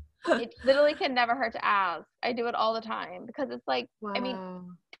it literally can never hurt to ask. I do it all the time because it's like I mean Wow.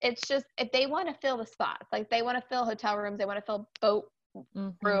 it's just if they want to fill the spots, like they want to fill hotel rooms, they want to fill boat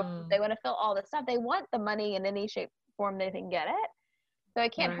rooms, Hmm. they want to fill all this stuff. They want the money in any shape form they can get it. So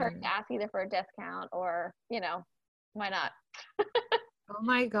it can't hurt Right. to ask either for a discount or why not? Oh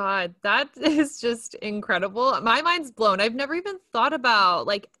my God, that is just incredible. My mind's blown. I've never even thought about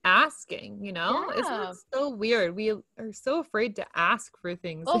like asking, Isn't that Yeah. so weird? We are so afraid to ask for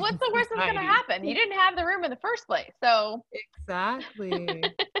things Well, what's in the worst that's gonna society. happen? You didn't have the room in the first place, so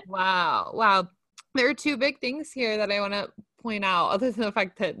Exactly. Wow. Wow. There are two big things here that I want to point out, other than the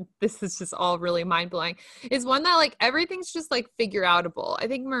fact that this is just all really mind blowing. Is one that like everything's just like figure outable. I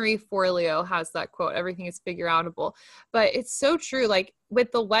think Marie Forleo has that quote, everything is figure outable. But it's so true. Like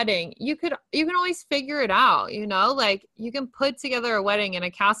with the wedding, you can always figure it out, like you can put together a wedding in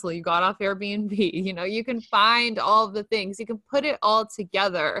a castle you got off Airbnb, you can find all of the things, you can put it all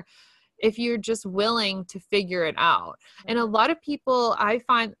together if you're just willing to figure it out. And a Mhm. lot of people I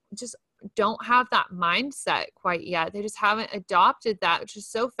find just don't have that mindset quite yet. They just haven't adopted that, which is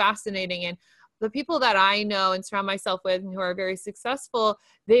so fascinating. And the people that I know and surround myself with and who are very successful,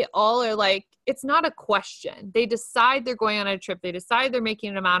 they all are like, it's not a question. They decide they're going on a trip, they decide they're making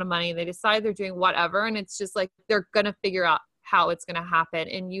an amount of money, they decide they're doing whatever. And it's just like they're going to figure out how it's going to happen.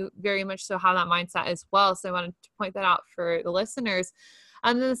 And you very much so have that mindset as well. So I wanted to point that out for the listeners.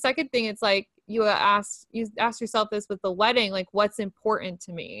 And then the second thing, it's like you ask yourself this with the wedding, like what's important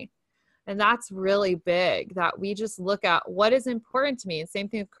to me? And that's really big that we just look at what is important to me. And same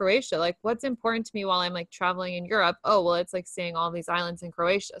thing with Croatia. Like what's important to me while I'm like traveling in Europe? Oh, well, it's like seeing all these islands in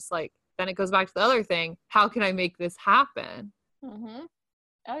Croatia. So like then it goes back to the other thing. How can I make this happen? Mhm.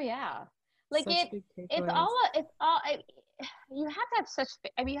 Oh yeah. Like Such big takeaways. it's all you have to have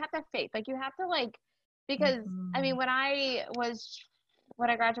I mean you have to have faith. Like you have to like because I mean Mhm. when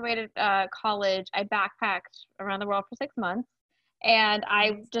I graduated college, I backpacked around the world for 6 months, and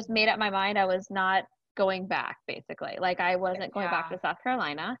I just made up my mind I was not going back basically. Like I wasn't going back Yeah. to South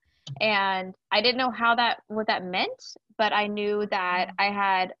Carolina. And I didn't know what that meant, but I knew that I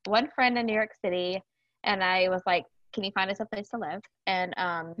had one friend in New York City, And I was like, can you find us a place to live? And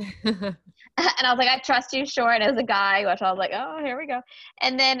and I was like, I trust you, sure. And as a guy, which I was like, oh, here we go.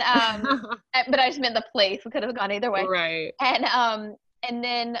 And then but I just meant the place. We could have gone either way. Right. And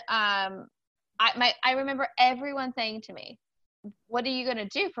then I remember everyone saying to me, what are you gonna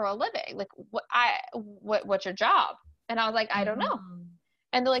do for a living? Like what's your job? And I was like, I don't know.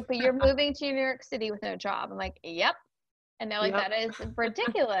 And they're like, but you're moving to New York City with no job. I'm like, yep. And they're like, that is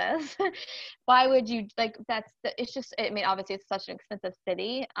ridiculous. Why would you, like, it's just, I mean, obviously it's such an expensive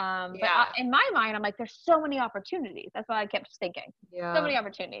city. But in my mind, I'm like, there's so many opportunities. That's what I kept thinking. So many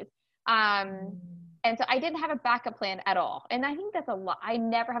opportunities. And so I didn't have a backup plan at all. And I think that's a lot. I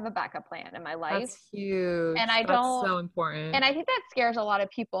never have a backup plan in my life. That's huge. And I that's don't, so important. And I think that scares a lot of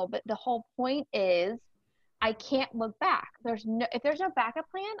people. But the whole point is, I can't look back. If there's no backup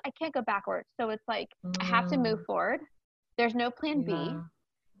plan, I can't go backwards. So it's like, I have to move forward. There's no plan B.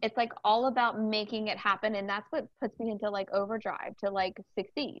 It's like all about making it happen. And that's what puts me into like overdrive to like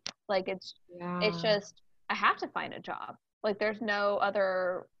succeed. Like it's just, I have to find a job. Like there's no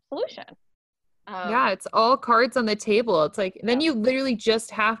other solution. It's all cards on the table. It's like, then you literally just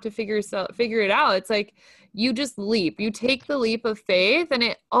have to figure it out. It's like, you just leap, you take the leap of faith, and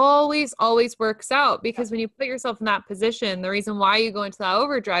it always works out, because when you put yourself in that position, the reason why you go into that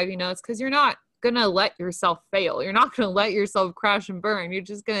overdrive, it's because you're not going to let yourself fail. You're not going to let yourself crash and burn. You're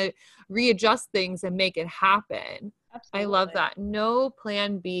just going to readjust things and make it happen. Absolutely. I love that. No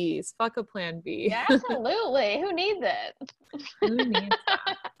plan Bs. Fuck a plan B. Yeah, absolutely. Who needs it? Who needs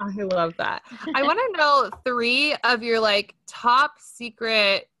that? I love that. I want to know 3 of your like top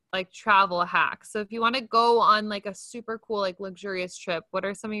secret like travel hacks. So if you want to go on like a super cool, like luxurious trip, what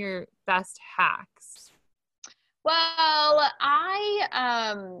are some of your best hacks? Well,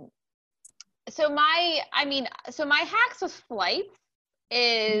 so my hacks with flights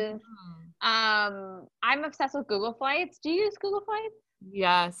is, I'm obsessed with Google Flights. Do you use Google Flights?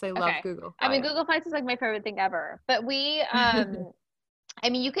 Yes, I love Google Flights. I mean, Google Flights is like my favorite thing ever. But we, I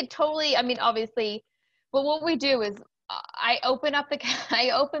mean, you could totally, I mean, obviously, but what we do is I open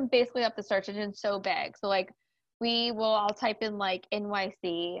basically up the search engine so big. So like I'll type in like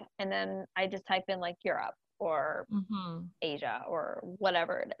NYC, and then I just type in like Europe or Asia or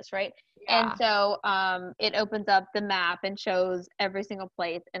whatever it is, right? And so it opens up the map and shows every single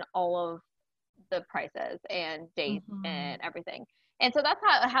place and all of the prices and dates and everything. And so that's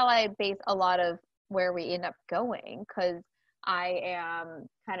how I base a lot of where we end up going, because I am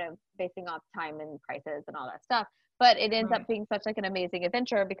kind of basing off time and prices and all that stuff. But it ends up being such like an amazing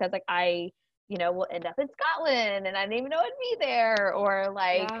adventure, because like I will end up in Scotland and I didn't even know I'd be there, or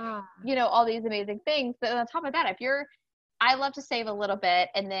like, all these amazing things. But on top of that, I love to save a little bit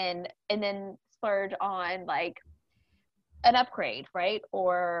and then splurge on like an upgrade, right?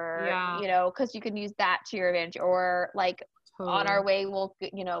 Or, cause you can use that to your advantage, or like on our way, we'll,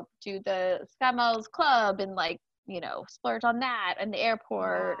 do the Sky Miles Club and like, splurge on that and the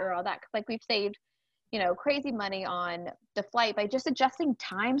airport or all that. Cause like we've saved, crazy money on the flight by just adjusting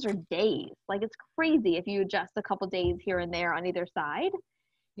times or days. Like it's crazy if you adjust a couple days here and there on either side.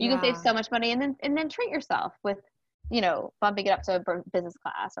 You can save so much money, and then treat yourself with, bumping it up to business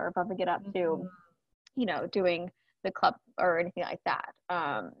class, or bumping it up to, doing the club or anything like that.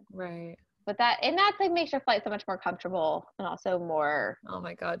 Right. But that like makes your flight so much more comfortable, and also more. Oh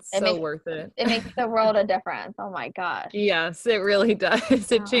my God, so worth it. It makes the world a difference. Oh my gosh. Yes, it really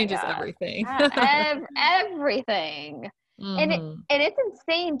does. It changes everything. Everything. And it's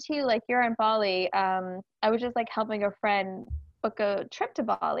insane too. Like you're in Bali. I was just like helping a friend book a trip to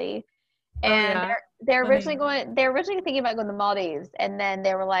Bali, and they're originally thinking about going to the Maldives, and then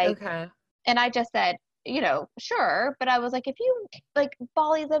they were like, and I just said, sure. But I was like, if you like,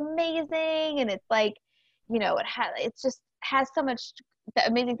 Bali's amazing. And it's like, it just has so much the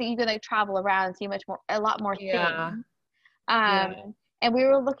amazing thing. You can like travel around and see a lot more things. And we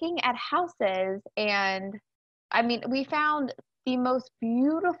were looking at houses, and I mean, we found the most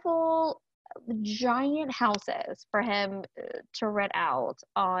beautiful giant houses for him to rent out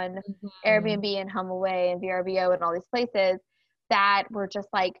on Airbnb and HomeAway and VRBO and all these places that were just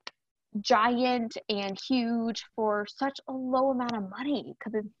like giant and huge for such a low amount of money,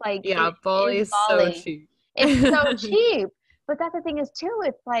 because it's like Bali is so cheap. It's so cheap. But that's the thing is too,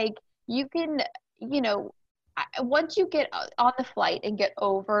 it's like you can once you get on the flight and get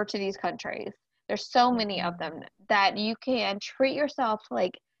over to these countries, there's so many of them that you can treat yourself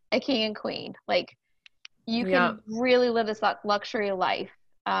like a king and queen. Like you can really live this luxury life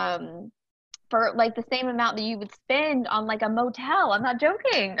for like the same amount that you would spend on like a motel. I'm not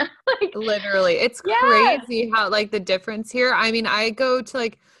joking. Like, literally, it's crazy how like the difference here. I mean, I go to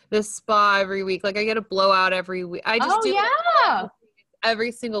like the spa every week. Like I get a blowout every week. I just Oh do yeah.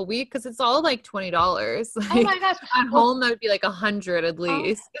 every single week because it's all like $20. Oh Like my gosh. at Well, home that would be like 100 at oh,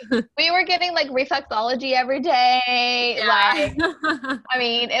 least. we were getting like reflexology every day. Like, Yeah. I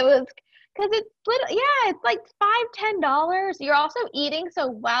mean, it was because it's little, yeah, it's like $5, $10. You're also eating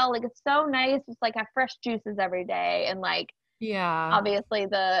so well. Like, it's so nice. It's like have fresh juices every day, and like Yeah. obviously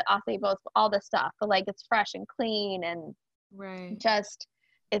the acai bowls, all the stuff, but like it's fresh and clean and Right. just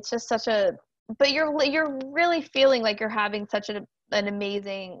it's just such a. But you're really feeling like you're having such an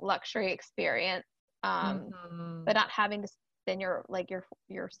amazing luxury experience, Hmm. but not having to spend your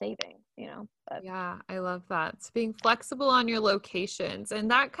savings, you know. But Yeah, I love that. It's being flexible on your locations.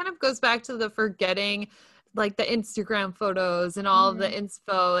 And that kind of goes back to the forgetting like the Instagram photos and all of the mhm.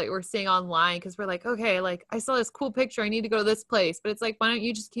 inspo that we're seeing online because we're like, okay, like I saw this cool picture. I need to go to this place. But it's like, why don't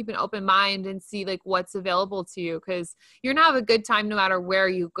you just keep an open mind and see like what's available to you? Because you're gonna have a good time no matter where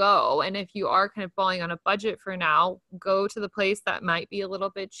you go. And if you are kind of falling on a budget for now, go to the place that might be a little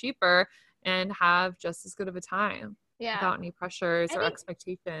bit cheaper and have just as good of a time Yeah, without any pressures I or think I think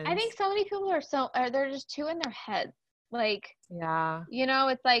expectations. so many people are they're just too in their heads. Like, Yeah. you know,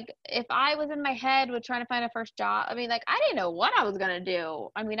 it's like if I was in my head with trying to find a first job, I mean, like I didn't know what I was gonna do.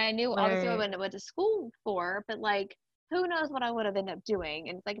 I mean, I knew obviously what Right. I went to school for, but like who knows what I would have ended up doing.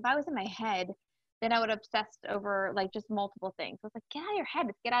 And it's like if I was in my head, then I would have obsessed over like just multiple things. So it's like get out of your head.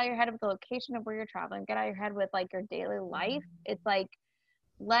 Just get out of your head with the location of where you're traveling. Get out of your head with like your daily life. It's like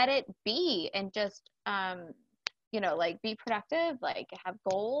let it be and just like be productive, like have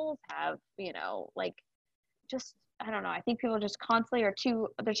goals, have, like just I don't know. I think people just constantly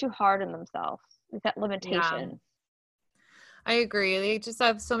they're too hard on themselves. With that Yeah. limitation. I agree. They just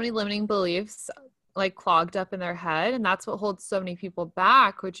have so many limiting beliefs like clogged up in their head. And that's what holds so many people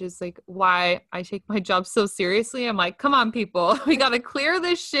back, which is like why I take my job so seriously. I'm like, come on, people. We got to clear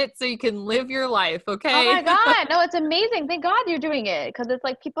this shit so you can live your life. Oh my Okay. God. No, it's amazing. Thank God you're doing it because it's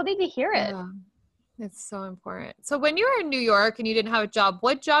like people need to hear it. Yeah. It's so important. So when you were in New York and you didn't have a job,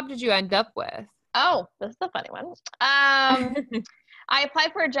 what job did you end up with? Oh, this is a funny one. I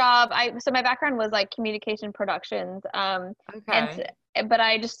applied for a job. So my background was like communication productions. And Okay. but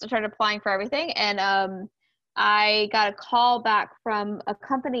I just started applying for everything, and I got a call back from a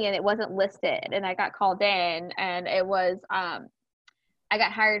company, and it wasn't listed, and I got called in, and it was I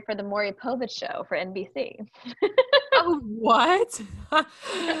got hired for the Maury Povich show for NBC. Oh, what?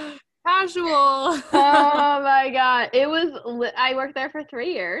 Casual. Oh my God, it was. I worked there for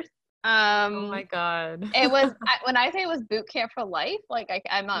 3 years. Oh my God. It was when I say it was boot camp for life, like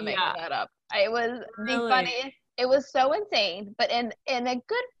I'm not making Yeah, that up. It was the really. funniest. It was so insane, but in a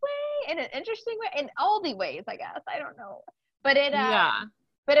good way, in an interesting way, in all the ways, I guess. I don't know, but Yeah.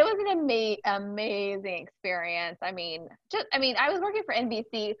 it was an amazing experience. I mean, I was working for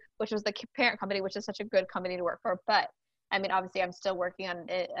NBC, which was the parent company, which is such a good company to work for. But I mean, obviously, I'm still working on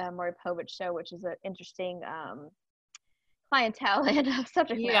a Maury Povich show, which is an interesting clientele and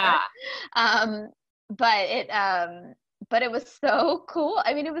subject matter. Yeah. Um, but it was so cool.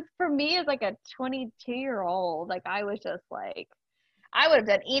 I mean, it was for me as like a 22-year-old. Like I was just like, I would have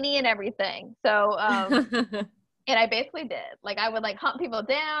done any and everything. So, and I basically did. Like I would like hunt people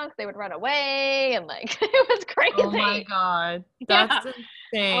down because they would run away, and like it was Oh my crazy. God. That's Yeah.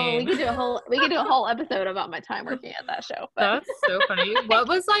 Oh, insane. we could do a whole episode about my time working at that show. But That's so funny. What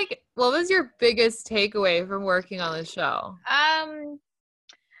was your biggest takeaway from working on the show? um,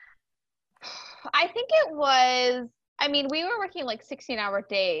 I think it was. I mean, we were working like 16-hour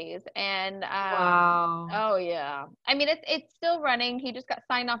days, and Wow. oh yeah. I mean, it's still running. He just got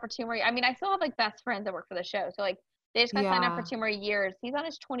signed on for 2 more. I mean, I still have like best friends that work for the show, so like they just got signed on for Yeah. 2 more years. He's on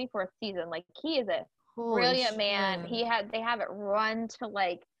his 24th season. Like he is a Holy brilliant man. shit. They have it run to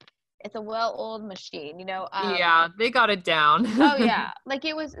like it's a well-oiled machine, you know. Yeah, they got it down. Oh yeah, like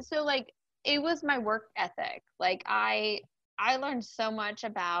it was so like it was my work ethic. Like I learned so much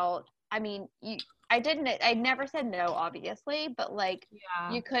about. I mean, I never said no, obviously, but like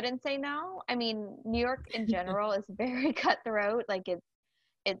Yeah. you couldn't say no. I mean, New York in general is very cutthroat. Like it's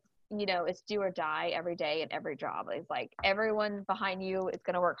it's do or die every day and every job. It's like everyone behind you is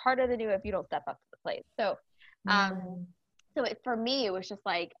going to work harder than you if you don't step up to the plate. So, um, Mm, for me, it was just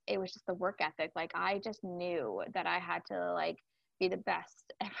like it was just the work ethic. Like I just knew that I had to like be the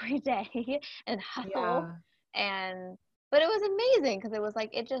best every day and hustle. yeah. And but it was amazing because it was like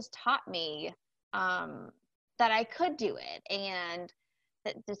it just taught me um, that I could do it and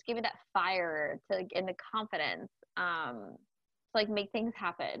that just gave me that fire to and the confidence to like make things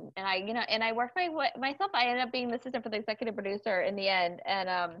happen. And I worked myself. I ended up being the assistant for the executive producer in the end,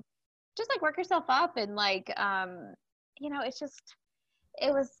 and just like work yourself up and like it's just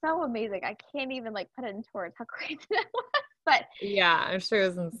it was so amazing. I can't even like put it into words how crazy that was. But Yeah, I'm sure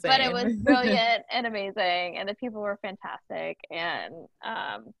it was but it was insane. brilliant and amazing, and the people were fantastic. And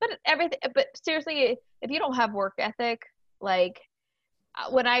but everything. But seriously, if you don't have work ethic, like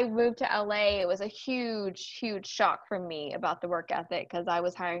when I moved to LA, it was a huge, huge shock for me about the work ethic because I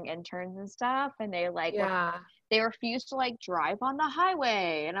was hiring interns and stuff, and Yeah. they refused to like drive on the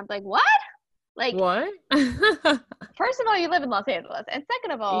highway, and I'm like, what? Like, What? first of all, you live in Los Angeles, and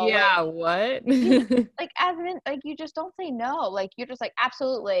second of all, like Yeah, what? you like as an like you just don't say no. Like you're just like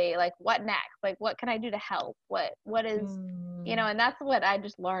absolutely. Like what next? Like what can I do to help? What is Mm, and that's what I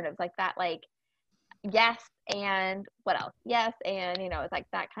just learned. It's like that like yes and what else? Yes and it's like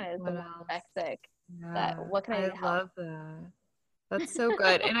that kind of is the what work else? ethic. That Yeah, what can I I do to help? love that. That's so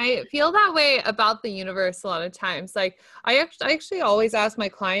good. And I feel that way about the universe a lot of times. Like I actually always ask my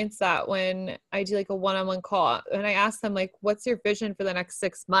clients that when I do like a one-on-one call and I ask them like, what's your vision for the next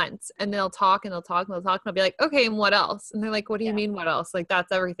 6 months? And they'll talk and they'll talk and they'll talk. And I'll be like, okay, and what else? And they're like, what do you Yeah. mean what else? Like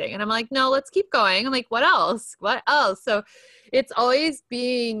that's everything. And I'm like, no, let's keep going. I'm like, what else? What else? So it's always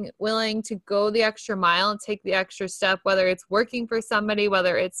being willing to go the extra mile and take the extra step, whether it's working for somebody,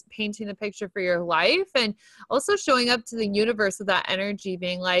 whether it's painting the picture for your life, and also showing up to the universe with that energy,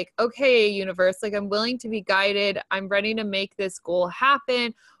 being like, okay, universe, like I'm willing to be guided. I'm ready to make this goal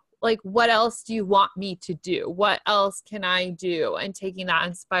happen. Like, what else do you want me to do? What else can I do? And taking that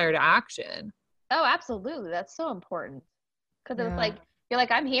inspired action. Oh, absolutely. That's so important. Because it was Yeah. like you're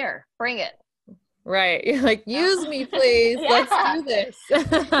like, I'm here. Bring it. Right. You're like, You know? use me, please. Let's Yeah. do this.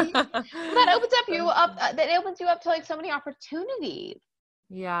 Well, that opens up you So up. cool. That opens you up to like so many opportunities.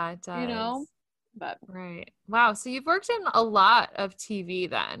 Yeah, it You know. does. But. Right. Wow. So you've worked in a lot of TV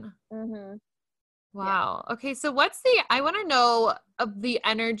then. Mhm. Yeah. Wow. Okay. So I want to know of the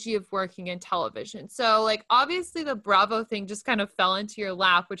energy of working in television. So like obviously the Bravo thing just kind of fell into your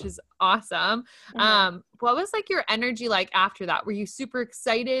lap, which is awesome. Mhm. What was like your energy like after that? Were you super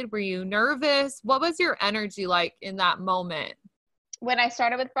excited? Were you nervous? What was your energy like in that moment? When I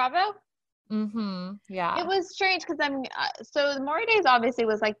started with Bravo, Mm-hmm. it Yeah. was strange because so the Maury days obviously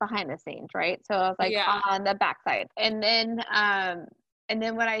was like behind the scenes, right? So I was like Yeah. on the backside, and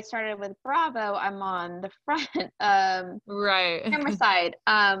then when I started with Bravo, I'm on the front Right. camera side,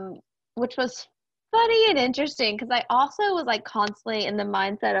 which was funny and interesting because I also was like constantly in the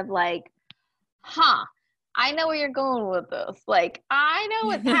mindset of like, huh. I know where you're going with this. Like, I know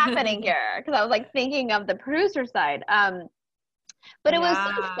what's happening here because I was like thinking of the producer side. But it was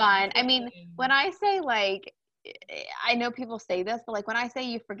so Yeah. fun. I mean, when Interesting. I say like, I know people say this, but like when I say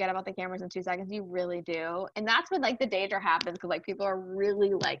you forget about the cameras in 2 seconds, you really do. And that's when like the danger happens because like people are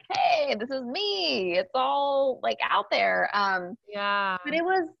really like, hey, this is me. It's all like out there. Yeah. But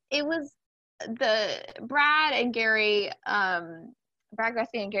it was the Brad and Gary, Brad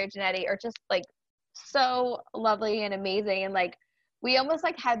Gresky and Gary Janetti are just like so lovely and amazing, and like we almost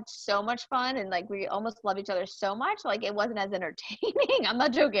like had so much fun, and like we almost love each other so much like it wasn't as entertaining. I'm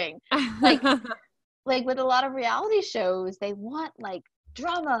not joking. like like with a lot of reality shows they want like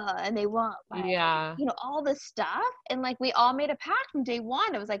drama and they want like Yeah. all this stuff, and like we all made a pact from day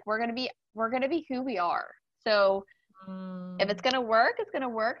one. It was like we're gonna be who we are. So if it's Mm, gonna work, it's gonna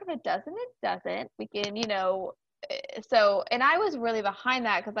work. If it doesn't, it doesn't. We can, so, and I was really behind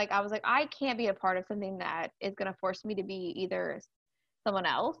that because like I was like, I can't be a part of something that is gonna force me to be either someone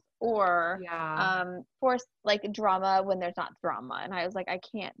else or yeah. force like drama when there's not drama. And I was like, I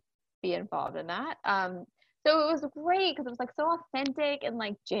can't be involved in that. So it was great because it was like so authentic and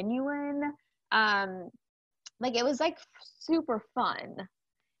like genuine. Um, like it was like super fun.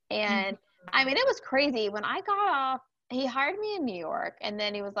 And I Mhm. mean, it was crazy. When I got off, he hired me in New York, and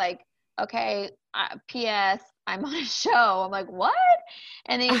then he was like, okay, P.S., I'm on a show. I'm like, what?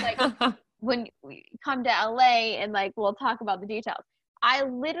 And then he's like, when we come to LA and like, we'll talk about the details. I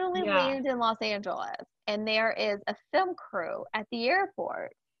literally Yeah. landed in Los Angeles, and there is a film crew at the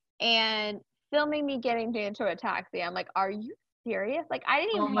airport and filming me getting into a taxi. I'm like, are you serious? Like,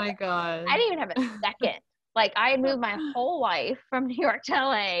 Oh my I God. didn't even have a second. Like, I had moved my whole life from New York to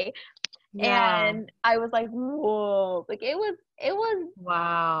LA, Yeah. and I was like, whoa, like it was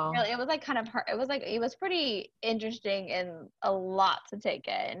Wow. really, it was like kind of hard. It was like, it was pretty interesting and a lot to take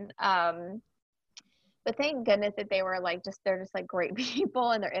in. But thank goodness that they were like, they're just like great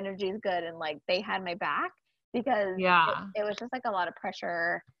people and their energy is good. And like, they had my back because Yeah. it was just like a lot of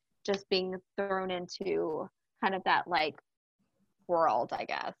pressure just being thrown into kind of that like world, I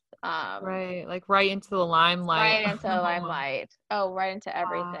guess. Right. Like right into the limelight. Right into the Oh, limelight. Oh, right into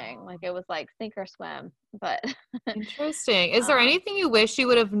everything. Like wow. it was like sink or swim. But Interesting. Is there um, anything you wish you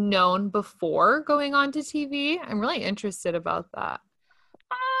would have known before going on to TV? I'm really interested about that.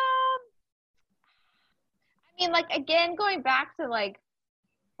 mean, like, again, going back to like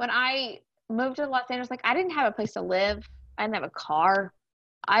when I moved to Los Angeles, like I didn't have a place to live. I didn't have a car.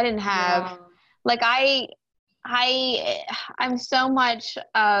 I didn't have Yeah. like I I'm so much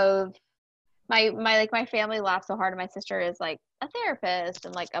of my family laughs so hard, and my sister is like a therapist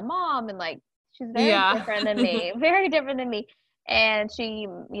and like a mom, and like she's very Yeah. different than me, very different than me, and she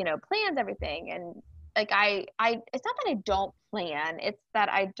plans everything. And like I it's not that I don't plan, it's that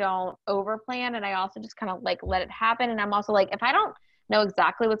I don't over plan, and I also just kind of like let it happen. And I'm also like, if I don't know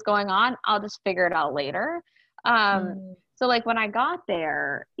exactly what's going on, I'll just figure it out later. um Mm. so like when I got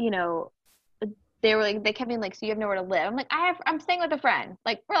there, they were like, they kept being like, so you have nowhere to live? I'm like, I'm staying with a friend,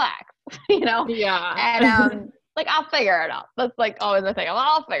 like relax. you know Yeah. and like I'll figure it out. That's like always the thing.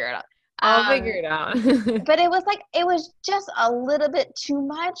 I'll figure it out. I'll figure it out. But it was like, it was just a little bit too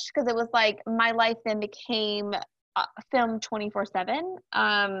much, because it was like my life then became filmed 24/7.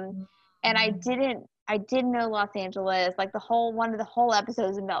 And I didn't know Los Angeles. Like one of the whole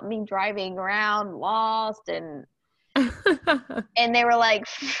episodes about me driving around lost, and they were like,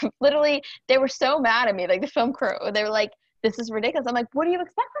 literally, they were so mad at me, like the film crew. They were like, this is ridiculous. I'm like, what do you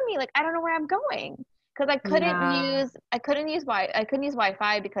expect from me? Like, I don't know where I'm going. Because Yeah. I couldn't use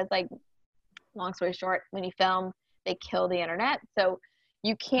Wi-Fi, because like, long story short, when you film, they kill the internet. So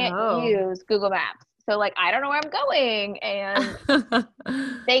you can't Oh. use Google Maps. So like, I don't know where I'm going. And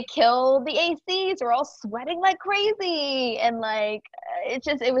they kill the ACs. We're all sweating like crazy. And like,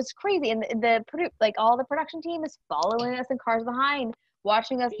 it was crazy. And like all the production team is following us in cars behind,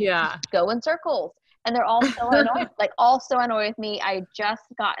 watching us Yeah. go in circles. And they're all so annoyed, like all so annoyed with me. I just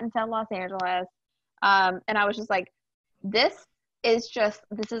got into Los Angeles. And I was just like, this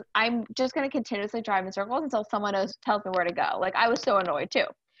I'm just going to continuously drive in circles until someone tells me where to go. Like, I was so annoyed too.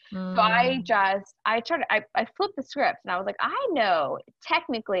 So Mm. I flipped the script, and I was like, I know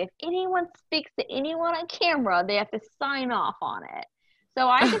technically if anyone speaks to anyone on camera, they have to sign off on it. So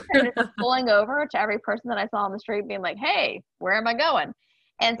I just started pulling over to every person that I saw on the street, being like, hey, where am I going?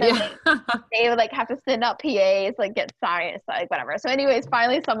 And so Yeah. they would like have to send up PAs, like get science, like whatever. So anyways,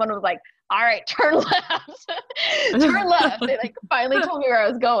 finally someone was like, all right, turn left. Turn left. They like finally told me where I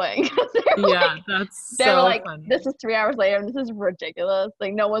was going. Yeah, that's They were so like, funny. this is 3 hours later, and this is ridiculous.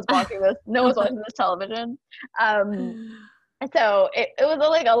 Like, no one's watching this television. And so it was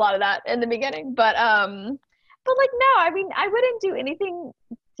like a lot of that in the beginning. But like, no, I mean, I wouldn't do anything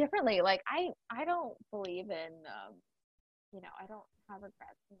differently. Like, I don't believe in I don't have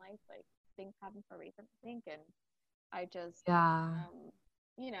regrets in life. Like, things happen for a reason, I think. And I just Yeah.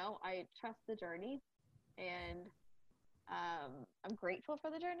 I trust the journey, and I'm grateful for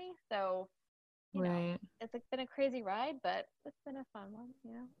the journey. So, Right. it's like been a crazy ride, but it's been a fun one.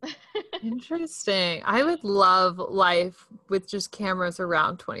 Interesting. I would love life with just cameras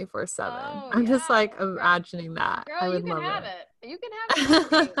around 24/7. Oh I'm just yeah, like imagining that. girl, I you would can love have it. it. You can have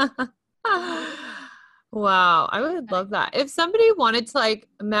it totally. Wow, I would love that. If somebody wanted to like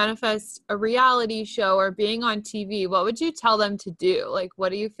manifest a reality show or being on TV, what would you tell them to do? Like,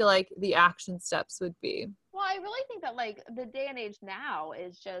 what do you feel like the action steps would be? Well, I really think that like the day and age now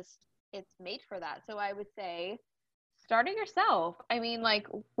is just it's made for that. So I would say start it yourself. I mean, like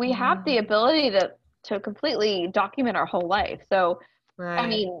we have the Mm, ability to completely document our whole life. So I right.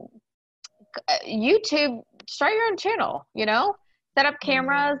 mean, YouTube, start your own channel, set up Right.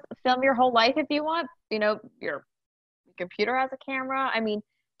 cameras, film your whole life if you want. Your computer has a camera. I mean,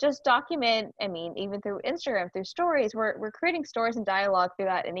 just document. I mean, even through Instagram, through stories, we're creating stories and dialogue through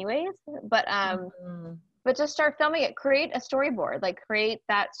that anyways. Mhm. But just start filming it. Create a storyboard, like create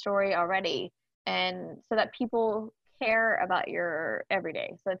that story already, and so that people care about your everyday,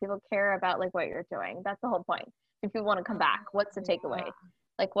 so that people care about like what you're doing. That's the whole point. If people want to come back, what's the Yeah. takeaway?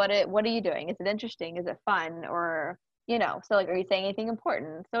 Like what are you doing? Is it interesting? Is it fun? Or so like, are you saying anything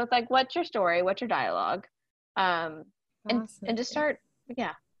important? So it's like, what's your story? What's your dialogue? Um, and just Fascinating. start,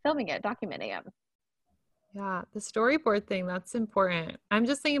 yeah, filming it, documenting it. Yeah, the storyboard thing, that's important. I'm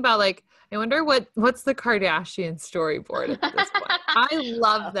just thinking about like, I wonder what's the Kardashian storyboard at this point. I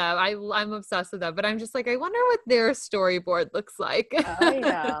love them. I'm obsessed with them, but I'm just like, I wonder what their storyboard looks like. Oh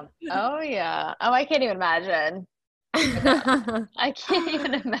yeah. Oh yeah. Oh, I can't even imagine. Oh my God. I can't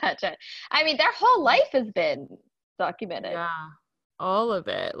even imagine. I mean, their whole life has been documented. Yeah, all of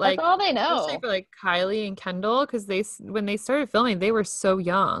it. That's Like, all they especially know. for like Kylie and Kendall, because when they started filming, they were so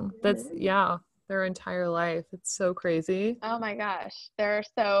young. That's, Mhm. yeah, their entire life. It's so crazy. Oh my gosh. They're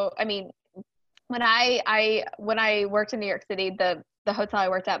so, I mean, when I worked in New York City, the hotel I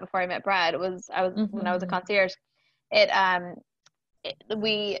worked at before I met Brad when I was a Hmm. concierge, it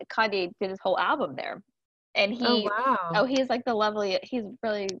we Kanye did his whole album there. And Oh, wow. he's like he's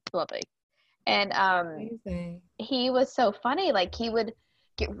really lovely. And Amazing. he was so funny. Like he would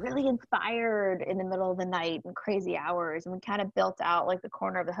get really inspired in the middle of the night and crazy hours. And we kind of built out like the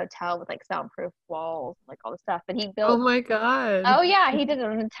corner of the hotel with like soundproof walls, like all the stuff. But he Oh built, my God. oh yeah, he did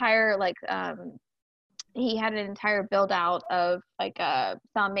an entire like he had an entire build out of like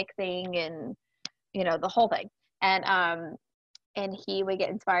sound mixing and the whole thing. And he would get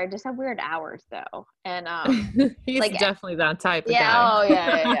inspired just at weird hours though. And He's like definda that type of yeah, guy. oh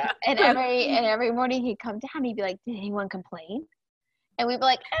yeah. And every morning he'd come down, he'd be like, "Did anyone complain?" And we'd be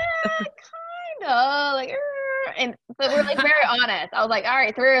like, kind of like, and but we're like very honest. I was like, all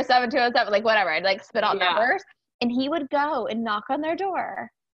right, 307, 207, like whatever. I'd like spit out Yeah. numbers. And he would go and knock on their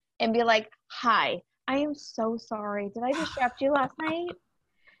door and be like, "Hi, I am so sorry. Did I disrupt you last night?"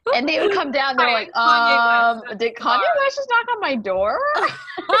 And they would come down. They're Hi, like, I'm Kanye West. did Kanye West just knock on my door?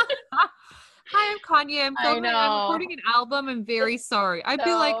 Hi, I'm Kanye. I'm know. recording an album. I'm very sorry. I'd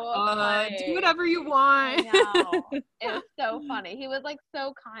be like, So do funny. whatever you I want. know. It was so funny. He was like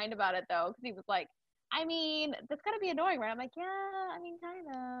so kind about it though, because he was like, I mean, that's gotta be annoying, right? I'm like, yeah, I mean, kind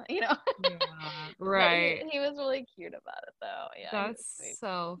of, Yeah, But right. he was really cute about it though. Yeah, he was That's sweet.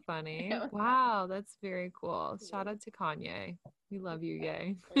 so funny. It was Wow, that's very cool. Shout funny. out to Kanye. We love you,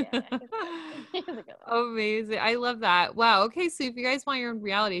 Ye. Yeah, he's good. He's a good one. Amazing. I love that. Wow. Okay, so if you guys want your own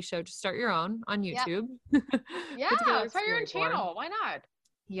reality show, just start your own on Yep. YouTube. Yeah, Put together a start your own storyboard. channel. Why not?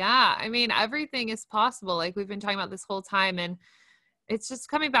 Yeah, I mean, everything is possible. Like we've been talking about this whole time, and it's just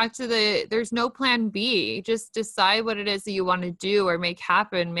coming back to there's no plan B. Just decide what it is that you want to do or make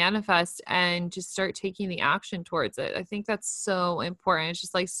happen, manifest, and just start taking the action towards it. I think that's so important. It's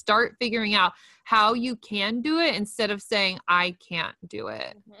just like start figuring out how you can do it instead of saying, I can't do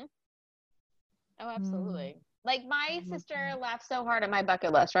it. Mm-hmm. Oh, absolutely. Like my sister laughed so hard at my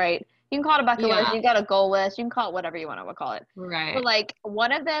bucket list, right? You can call it a bucket list, Yeah, you got a goal list, you can call it whatever you want to call it. But right. like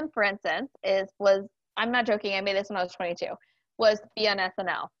one of them, for instance, was I'm not joking, I made this when I was 22, was to be on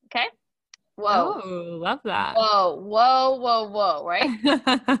SNL. Okay? Whoa. Oh, love that. Whoa, right?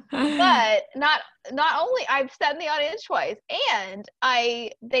 But not only I've sat in the audience twice, and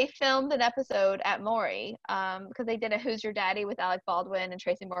they filmed an episode at Maury because they did a Who's Your Daddy with Alec Baldwin and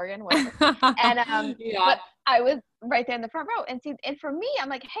Tracy Morgan, whatever. And Yeah. but I was right there in the front row, and for me, I'm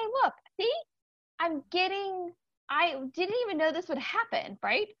like, hey, look, see, I didn't even know this would happen,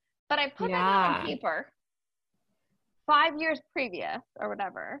 right? But I put that down on paper 5 years previous or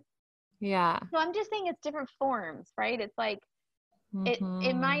whatever. Yeah. So I'm just saying it's different forms, right? It's like it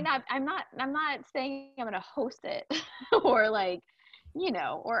might not, I'm not saying I'm gonna host it or like,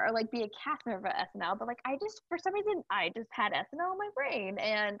 or like be a cast member of SNL, but like I just for some reason I just had SNL in my brain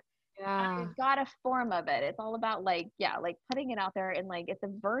and I got a form of it. It's all about like putting it out there and like it's a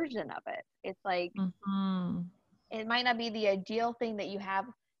version of it. It's like it might not be the ideal thing that you have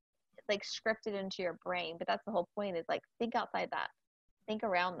like scripted into your brain, but that's the whole point is like think outside that. Think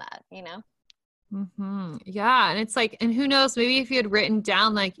around that, Yeah. And it's like, and who knows, maybe if you had written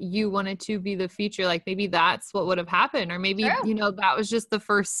down, like you wanted to be the feature, like maybe that's what would have happened. Or maybe, that was just the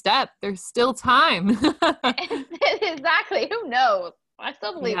first step. There's still time. Exactly. Who knows? I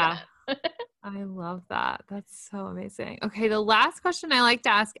still believe in it. I love that. That's so amazing. Okay. The last question I like to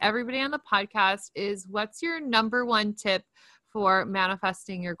ask everybody on the podcast is what's your number one tip for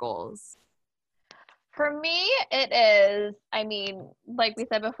manifesting your goals? For me, it is, I mean, like we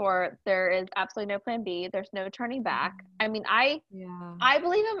said before, there is absolutely no plan B. There's no turning back. I mean, I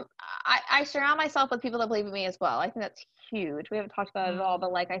believe in, I surround myself with people that believe in me as well. I think that's huge. We haven't talked about it at all,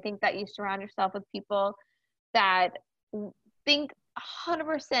 but like, I think that you surround yourself with people that think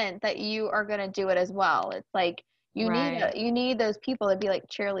 100% that you are going to do it as well. It's like, you need those people to be like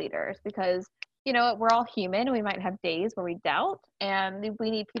cheerleaders because we're all human and we might have days where we doubt and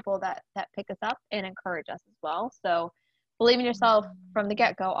we need people that pick us up and encourage us as well. So believe in yourself from the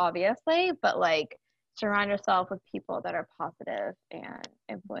get-go, obviously, but like surround yourself with people that are positive and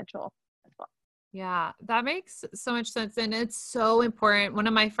influential as well. Yeah, that makes so much sense. And it's so important. One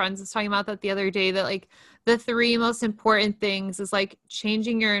of my friends was talking about that the other day, that like the 3 most important things is like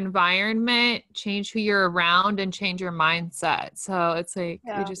changing your environment, change who you're around, and change your mindset. So it's like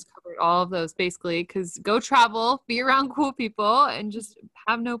we just covered all of those basically, because go travel, be around cool people, and just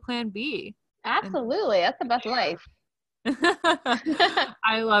have no plan B. Absolutely. That's the best life.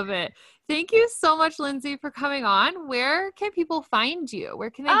 I love it. Thank you so much, Lindsay, for coming on. Where can people find you? Where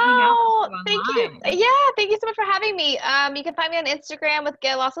can they hang out with you online? Thank you. Yeah, thank you so much for having me. You can find me on Instagram with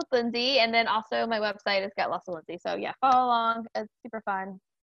Get Lost with Lindsay, and then also my website is Get Lost with Lindsay. So yeah, follow along. It's super fun.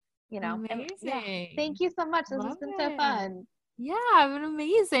 Amazing. And, thank you so much. This has been so fun. Yeah, I've been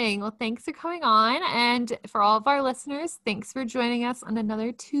amazing. Well, thanks for coming on. And for all of our listeners, thanks for joining us on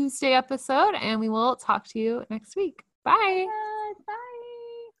another Tuesday episode. And we will talk to you next week. Bye. Yes, bye.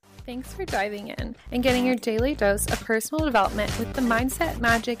 Thanks for diving in and getting your daily dose of personal development with the Mindset,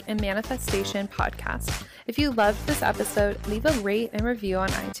 Magic, and Manifestation podcast. If you loved this episode, leave a rate and review on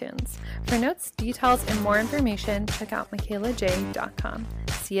iTunes. For notes, details, and more information, check out MichaelaJ.com.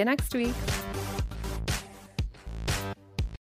 See you next week.